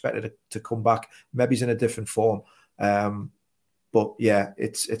 I expect it to come back. Maybe it's in a different form. But yeah,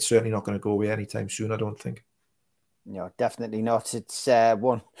 it's certainly not going to go away anytime soon, I don't think. No, definitely not. It's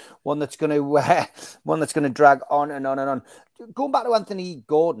one that's going to drag on and on and on. Going back to Anthony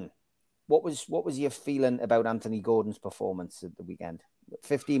Gordon, what was your feeling about Anthony Gordon's performance at the weekend?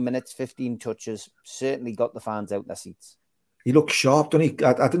 15 minutes, 15 touches, certainly got the fans out their seats. He looked sharp, didn't he?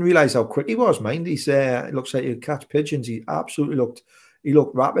 I didn't realise how quick he was, mind. He looks like he'd catch pigeons. He absolutely looked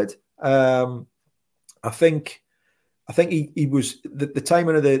rapid. I think he was the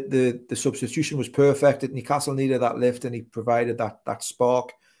timing of the substitution was perfect. Newcastle needed that lift, and he provided that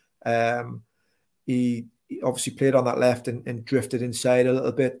spark. He obviously played on that left and drifted inside a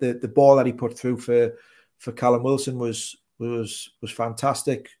little bit. The ball that he put through for Callum Wilson was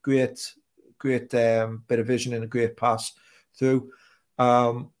fantastic. Great bit of vision and a great pass through.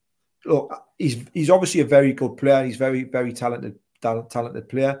 Look, he's obviously a very good player. He's very, very talented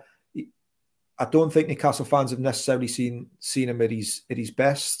player. I don't think Newcastle fans have necessarily seen him at his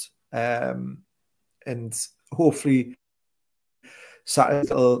best, and hopefully Saturday's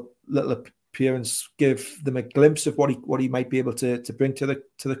little appearance give them a glimpse of what he might be able to bring to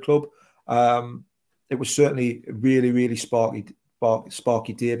the club. It was certainly a really, really sparky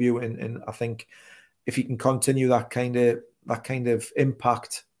debut, and I think if he can continue that kind of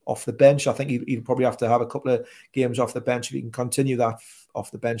impact off the bench, I think he'll probably have to have a couple of games off the bench. If he can continue that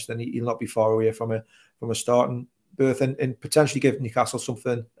off the bench, then he'll not be far away from a starting berth and potentially give Newcastle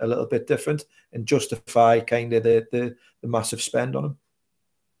something a little bit different and justify kind of the massive spend on him.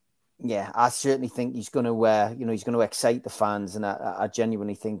 Yeah, I certainly think he's going to, he's going to excite the fans, and I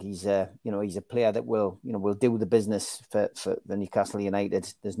genuinely think he's a player that will do the business for the Newcastle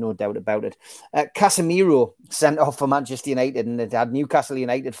United. There's no doubt about it. Casemiro sent off for Manchester United, and it had Newcastle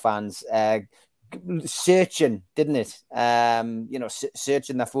United fans searching, didn't it?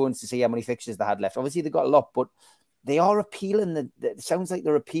 Searching their phones to see how many fixtures they had left. Obviously, they got a lot, but they are appealing. It sounds like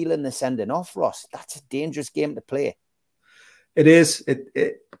they're appealing the sending off, Ross. That's a dangerous game to play. It is. It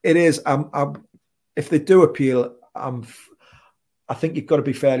is. If they do appeal, I think you've got to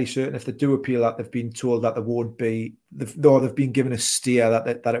be fairly certain if they do appeal that they've been told that there won't be, or they've been given a steer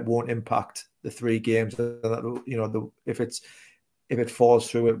that it won't impact the 3 games. That if it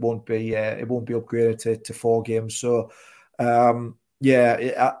falls through, it won't be upgraded to 4 games. So I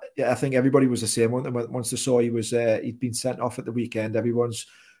think everybody was the same. Once they saw he'd been sent off at the weekend, everyone's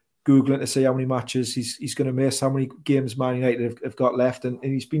Googling to see how many matches he's going to miss, how many games Man United have got left, and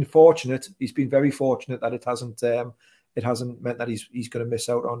he's been fortunate. He's been very fortunate that it hasn't meant that he's going to miss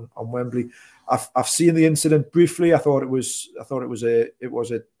out on Wembley. I've seen the incident briefly. I thought it was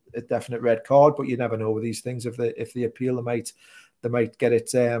a definite red card, but you never know with these things. If they appeal, they might get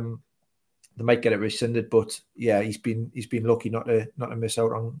it rescinded. But yeah, he's been lucky not to miss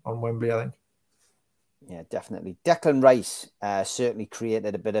out on Wembley, I think. Yeah, definitely. Declan Rice certainly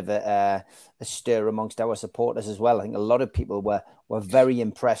created a bit of a stir amongst our supporters as well. I think a lot of people were very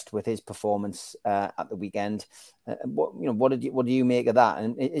impressed with his performance at the weekend. What do you make of that?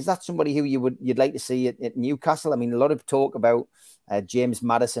 And is that somebody who you'd like to see at Newcastle? I mean, a lot of talk about James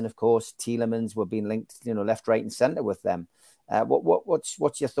Maddison, of course. Tielemans were being linked, left, right, and centre with them.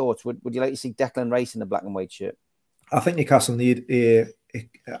 What's your thoughts? Would you like to see Declan Rice in the black and white shirt? I think Newcastle need a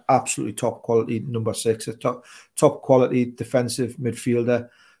absolutely top quality number 6, a top quality defensive midfielder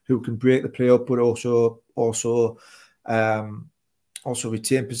who can break the play up, but also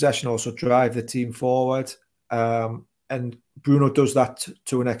retain possession, also drive the team forward. And Bruno does that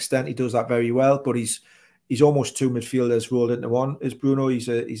to an extent. He does that very well, but he's almost 2 midfielders rolled into one. Is Bruno? He's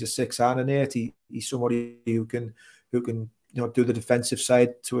a 6 and an 8. He's somebody who can do the defensive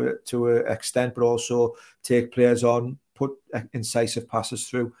side to an extent, but also take players on, put incisive passes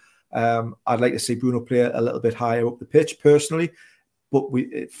through. I'd like to see Bruno play a little bit higher up the pitch personally, but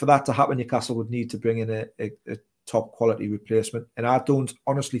for that to happen, Newcastle would need to bring in a top quality replacement. And I don't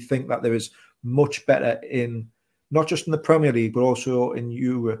honestly think that there is much better not just in the Premier League, but also in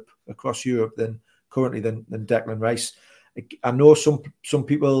Europe, across Europe, than Declan Rice. I know some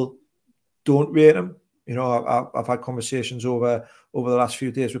people don't rate him. I've had conversations over the last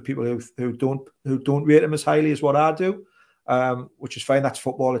few days with people who don't rate him as highly as what I do, which is fine. That's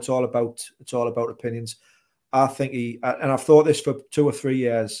football. It's all about opinions. I think and I've thought this for 2 or 3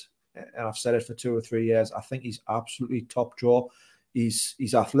 years, and I've said it for 2 or 3 years. I think he's absolutely top draw. He's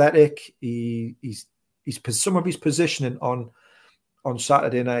athletic. Some of his positioning on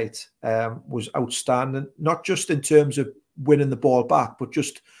Saturday night was outstanding. Not just in terms of winning the ball back, but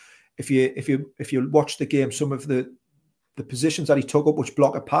just if you watch the game, some of the positions that he took up, which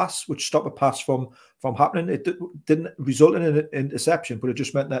block a pass, which stop a pass from happening, it didn't result in an interception, but it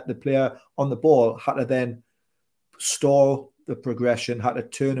just meant that the player on the ball had to then stall the progression, had to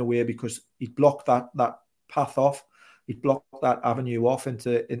turn away because he blocked that path off. He blocked that avenue off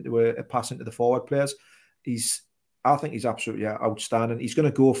into a pass into the forward players. I think he's absolutely outstanding. He's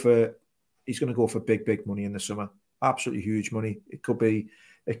going to go for big money in the summer. Absolutely huge money. It could be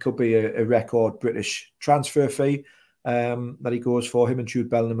a record British transfer fee that he goes for. Him and Jude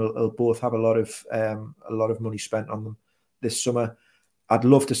Bellingham will both have a lot of money spent on them this summer. I'd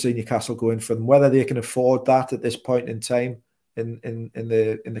love to see Newcastle go in for them. Whether they can afford that at this point in time in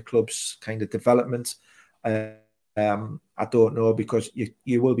the club's kind of development, I don't know, because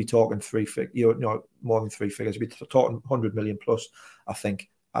you will be talking more than three figures. You'll be talking 100 million plus, I think.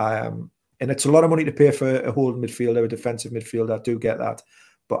 And it's a lot of money to pay for a holding midfielder, a defensive midfielder. I do get that,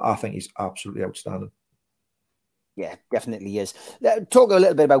 but I think he's absolutely outstanding. Yeah, definitely is. Talk a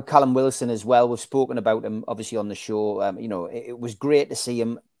little bit about Callum Wilson as well. We've spoken about him obviously on the show. It was great to see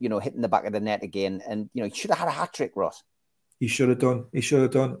him, hitting the back of the net again. And, he should have had a hat-trick, Ross. He should have done.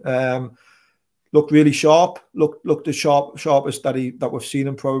 Looked really sharp. Looked the sharpest that we've seen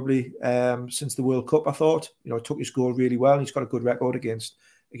him probably since the World Cup, I thought. Took his goal really well. And he's got a good record against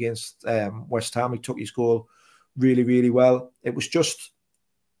West Ham. He took his goal really, really well. It was just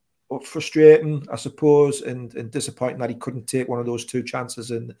frustrating, I suppose, and disappointing that he couldn't take one of those two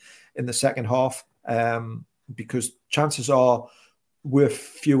chances in the second half, because chances were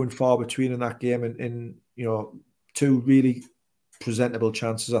few and far between in that game, and two really presentable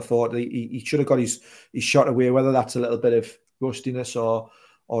chances. I thought he should have got his shot away, whether that's a little bit of rustiness or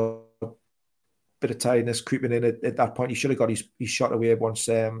a bit of tiredness creeping in at that point. He should have got his shot away once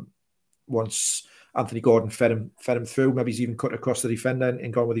Anthony Gordon fed him through. Maybe he's even cut across the defender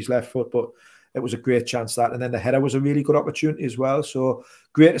and gone with his left foot, but it was a great chance that. And then the header was a really good opportunity as well. So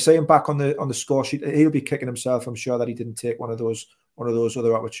great to see him back on the score sheet. He'll be kicking himself, I'm sure, that he didn't take one of those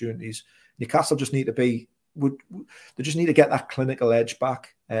other opportunities. Newcastle just need to they just need to get that clinical edge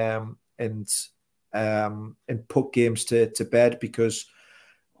back and put games to bed, because,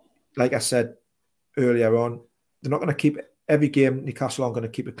 like I said earlier on, they're not going to keep every game. Newcastle aren't going to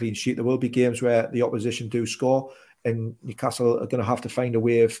keep a clean sheet. There will be games where the opposition do score, and Newcastle are going to have to find a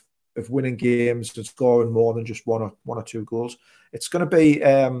way of winning games and scoring more than just one or two goals. It's going to be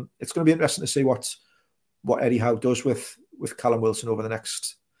interesting to see what Eddie Howe does with Callum Wilson over the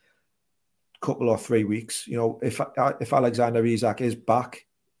next couple or 3 weeks. If Alexander Isak is back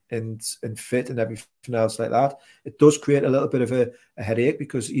and fit and everything else like that, it does create a little bit of a headache,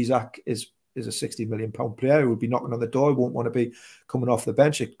 because Isak is a £60 million player who would be knocking on the door, won't want to be coming off the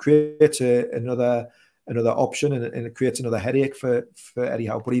bench. It creates another option, and it creates another headache for Eddie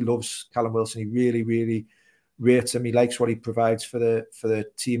Howe. But he loves Callum Wilson. He really, really rates him. He likes what he provides for the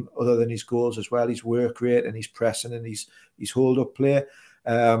team, other than his goals as well. His work rate and his pressing and his hold-up play.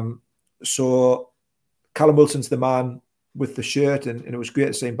 So Callum Wilson's the man with the shirt, and it was great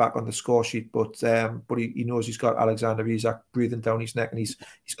to see him back on the score sheet. But he knows he's got Alexander Isak breathing down his neck, and he's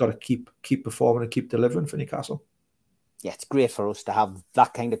got to keep performing and keep delivering for Newcastle. Yeah, it's great for us to have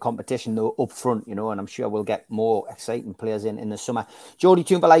that kind of competition though up front, and I'm sure we'll get more exciting players in the summer. Jody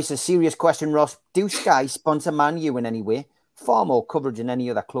Toombalais, a serious question, Ross. Do Sky sponsor Man U in any way? Far more coverage than any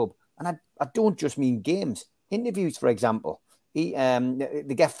other club. And I don't just mean games. Interviews, for example.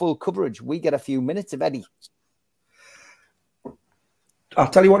 They get full coverage. We get a few minutes of Eddie. I'll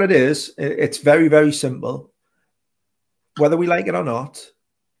tell you what it is. It's very, very simple. Whether we like it or not,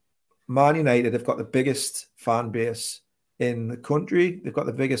 Man United have got the biggest fan base in the country. They've got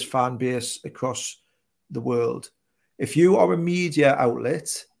the biggest fan base across the world. If you are a media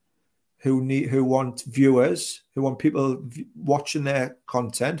outlet who want viewers, who want people watching their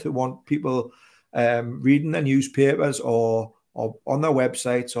content, who want people reading their newspapers or on their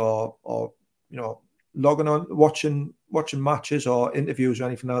websites or logging on, watching matches or interviews or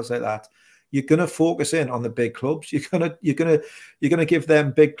anything else like that, you're going to focus in on the big clubs. You're going to give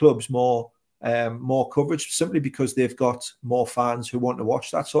them big clubs more coverage, simply because they've got more fans who want to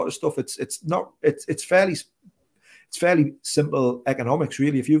watch that sort of stuff. It's fairly simple economics,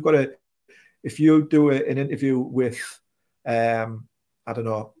 really. If you do an interview with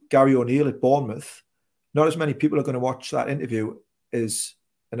Gary O'Neill at Bournemouth, not as many people are going to watch that interview as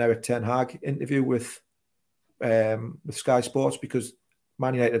an Eric Ten Hag interview with Sky Sports, because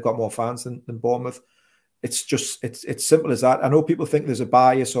Man United have got more fans than Bournemouth. It's simple as that. I know people think there's a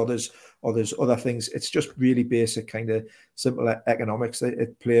bias or there's other things. It's just really basic kind of simple economics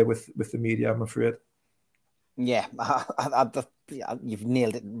at play with the media, I'm afraid. Yeah, you've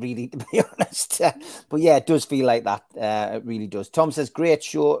nailed it, really, to be honest. But yeah, it does feel like that. It really does. Tom says, "Great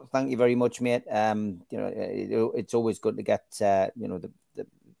show. Thank you very much, mate. It's always good to get the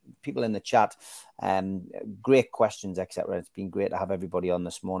people in the chat. Great questions, etc. It's been great to have everybody on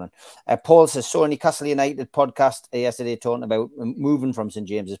this morning." Paul says, "Saw a Newcastle United podcast yesterday talking about moving from St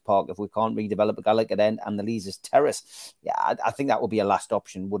James's Park if we can't redevelop a Gallagher End and the Leazes Terrace." Yeah, I think that would be a last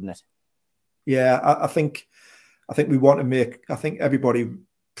option, wouldn't it? Yeah, I think we want to make. I think everybody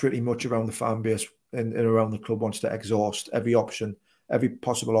pretty much around the fan base and around the club wants to exhaust every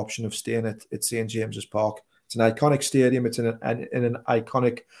possible option of staying at St James's Park. It's an iconic stadium. It's in an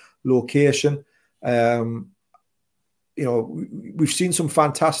iconic location. We've seen some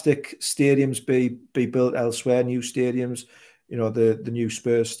fantastic stadiums be built elsewhere, new stadiums. The new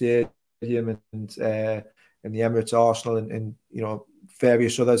Spurs stadium and the Emirates Arsenal and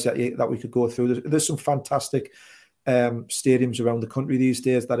various others that we could go through. There's some fantastic stadiums around the country these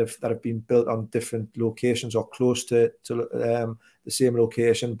days that have been built on different locations or close to the same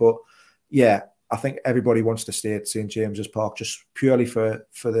location. But yeah, I think everybody wants to stay at St James's Park just purely for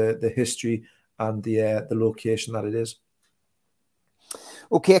the history and the location that it is.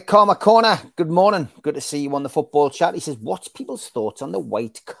 Okay, Karma Corner, good morning. Good to see you on the football chat. He says, "What's people's thoughts on the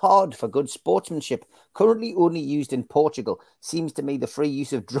white card for good sportsmanship? Currently only used in Portugal. Seems to me the free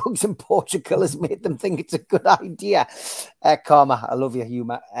use of drugs in Portugal has made them think it's a good idea." Karma, I love your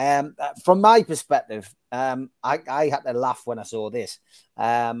humour. From my perspective, I had to laugh when I saw this.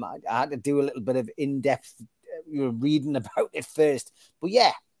 I had to do a little bit of in-depth reading about it first. But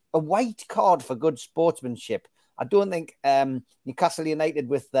yeah, a white card for good sportsmanship. I don't think Newcastle United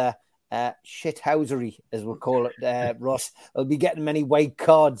with the shithousery, as we'll call it, Ross, will be getting many white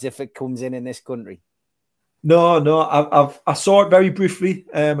cards if it comes in this country. No, I saw it very briefly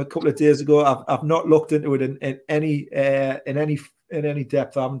a couple of days ago. I've not looked into it in any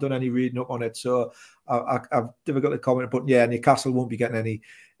depth. I haven't done any reading up on it, so I've difficult to comment. But yeah, Newcastle won't be getting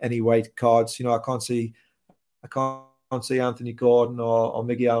any white cards. I can't see Anthony Gordon or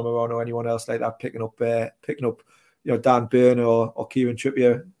Miggy Almiron or anyone else like that picking up Dan Burn or Kieran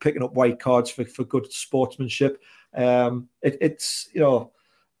Trippier picking up white cards for good sportsmanship. It's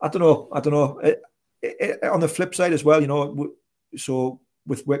I don't know. On the flip side as well, so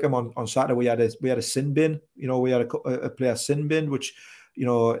with Wickham on Saturday we had a sin bin. We had a player sin bin, which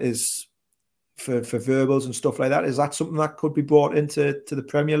is for verbals and stuff like that. Is that something that could be brought into the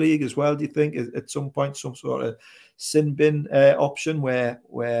Premier League as well? Do you think at some point some sort of sin bin option where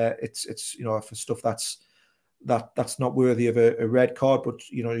it's for stuff that's not worthy of a red card, but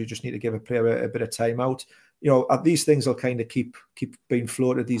you just need to give a player a bit of time out. These things will kind of keep being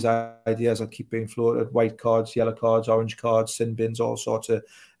floated. These ideas will keep being floated: white cards, yellow cards, orange cards, sin bins, all sorts of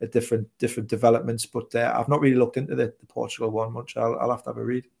different developments. But I've not really looked into the Portugal one much. I'll have to have a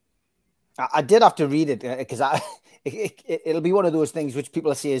read. I did have to read it because it'll be one of those things which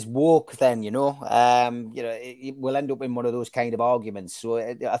people say is woke. Then it will end up in one of those kind of arguments. So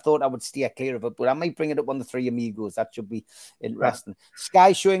I thought I would steer clear of it, but I might bring it up on the Three Amigos. That should be interesting. Right.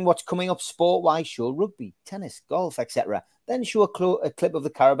 Sky showing what's coming up sport-wise. Show rugby, tennis, golf, etc. Then show a clip of the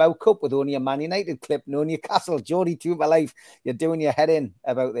Carabao Cup with only a Man United clip, no Newcastle. Jody, to my life, you're doing your head in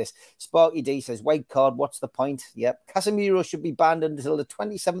about this. Sparky D says, white card, what's the point? Yep. Casemiro should be banned until the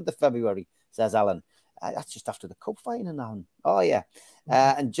 27th of February, says Alan. That's just after the cup final, Alan. Oh, yeah.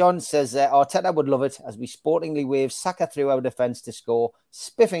 And John says, Arteta would love it as we sportingly wave Saka through our defence to score.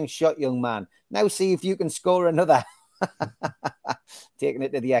 Spiffing shot, young man. Now see if you can score another. Taking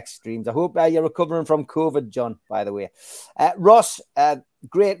it to the extremes. I hope you're recovering from COVID, John, by the way. Ross,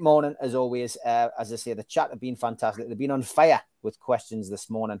 great morning as always. As I say, the chat have been fantastic. They've been on fire with questions this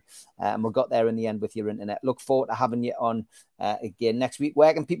morning, and we got there in the end with your internet. Look forward to having you on again next week.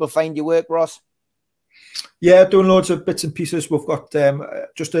 Where can people find your work, Ross? Yeah, doing loads of bits and pieces. We've got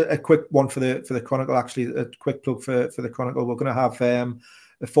just a quick one for the Chronicle, actually, a quick plug for the Chronicle. We're going to have a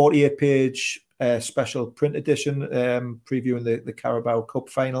 48-page special print edition previewing the Carabao Cup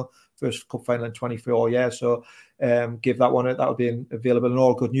final, first cup final in 24 years. So give that one. That'll be available in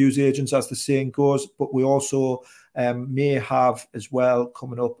all good news agents, as the saying goes. But we also may have as well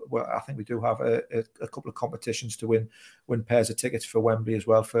coming up. Well, I think we do have a couple of competitions to win pairs of tickets for Wembley as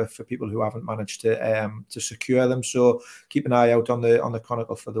well for people who haven't managed to secure them. So keep an eye out on the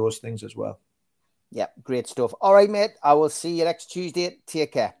Chronicle for those things as well. Yeah, great stuff. All right, mate. I will see you next Tuesday.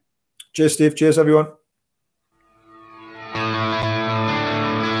 Take care. Cheers, Steve. Cheers, everyone.